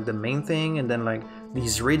 which is like the main thing, and then like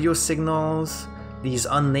these radio signals, these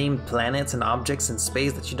unnamed planets and objects in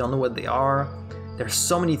space that you don't know what they are. There's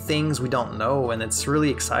so many things we don't know, and it's really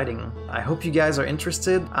exciting. I hope you guys are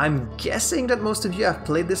interested. I'm guessing that most of you have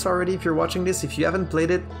played this already if you're watching this. If you haven't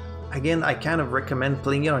played it, again, I kind of recommend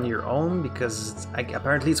playing it on your own because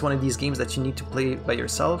apparently it's one of these games that you need to play by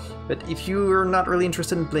yourself. But if you're not really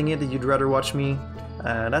interested in playing it and you'd rather watch me,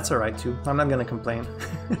 that's alright too. I'm not gonna complain.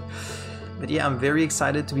 But yeah, I'm very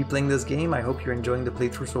excited to be playing this game. I hope you're enjoying the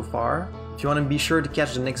playthrough so far. If you want to be sure to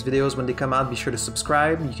catch the next videos when they come out, be sure to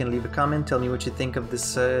subscribe. You can leave a comment, tell me what you think of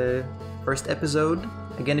this first episode.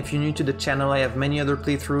 Again, if you're new to the channel, I have many other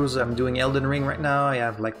playthroughs. I'm doing Elden Ring right now. I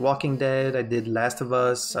have like Walking Dead, I did Last of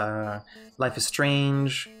Us, Life is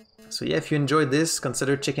Strange. So yeah, if you enjoyed this,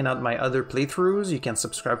 consider checking out my other playthroughs. You can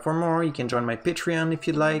subscribe for more. You can join my Patreon if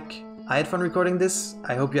you'd like. I had fun recording this.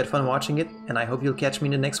 I hope you had fun watching it, and I hope you'll catch me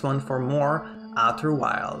in the next one for more Outer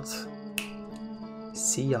Wilds.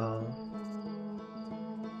 See y'all.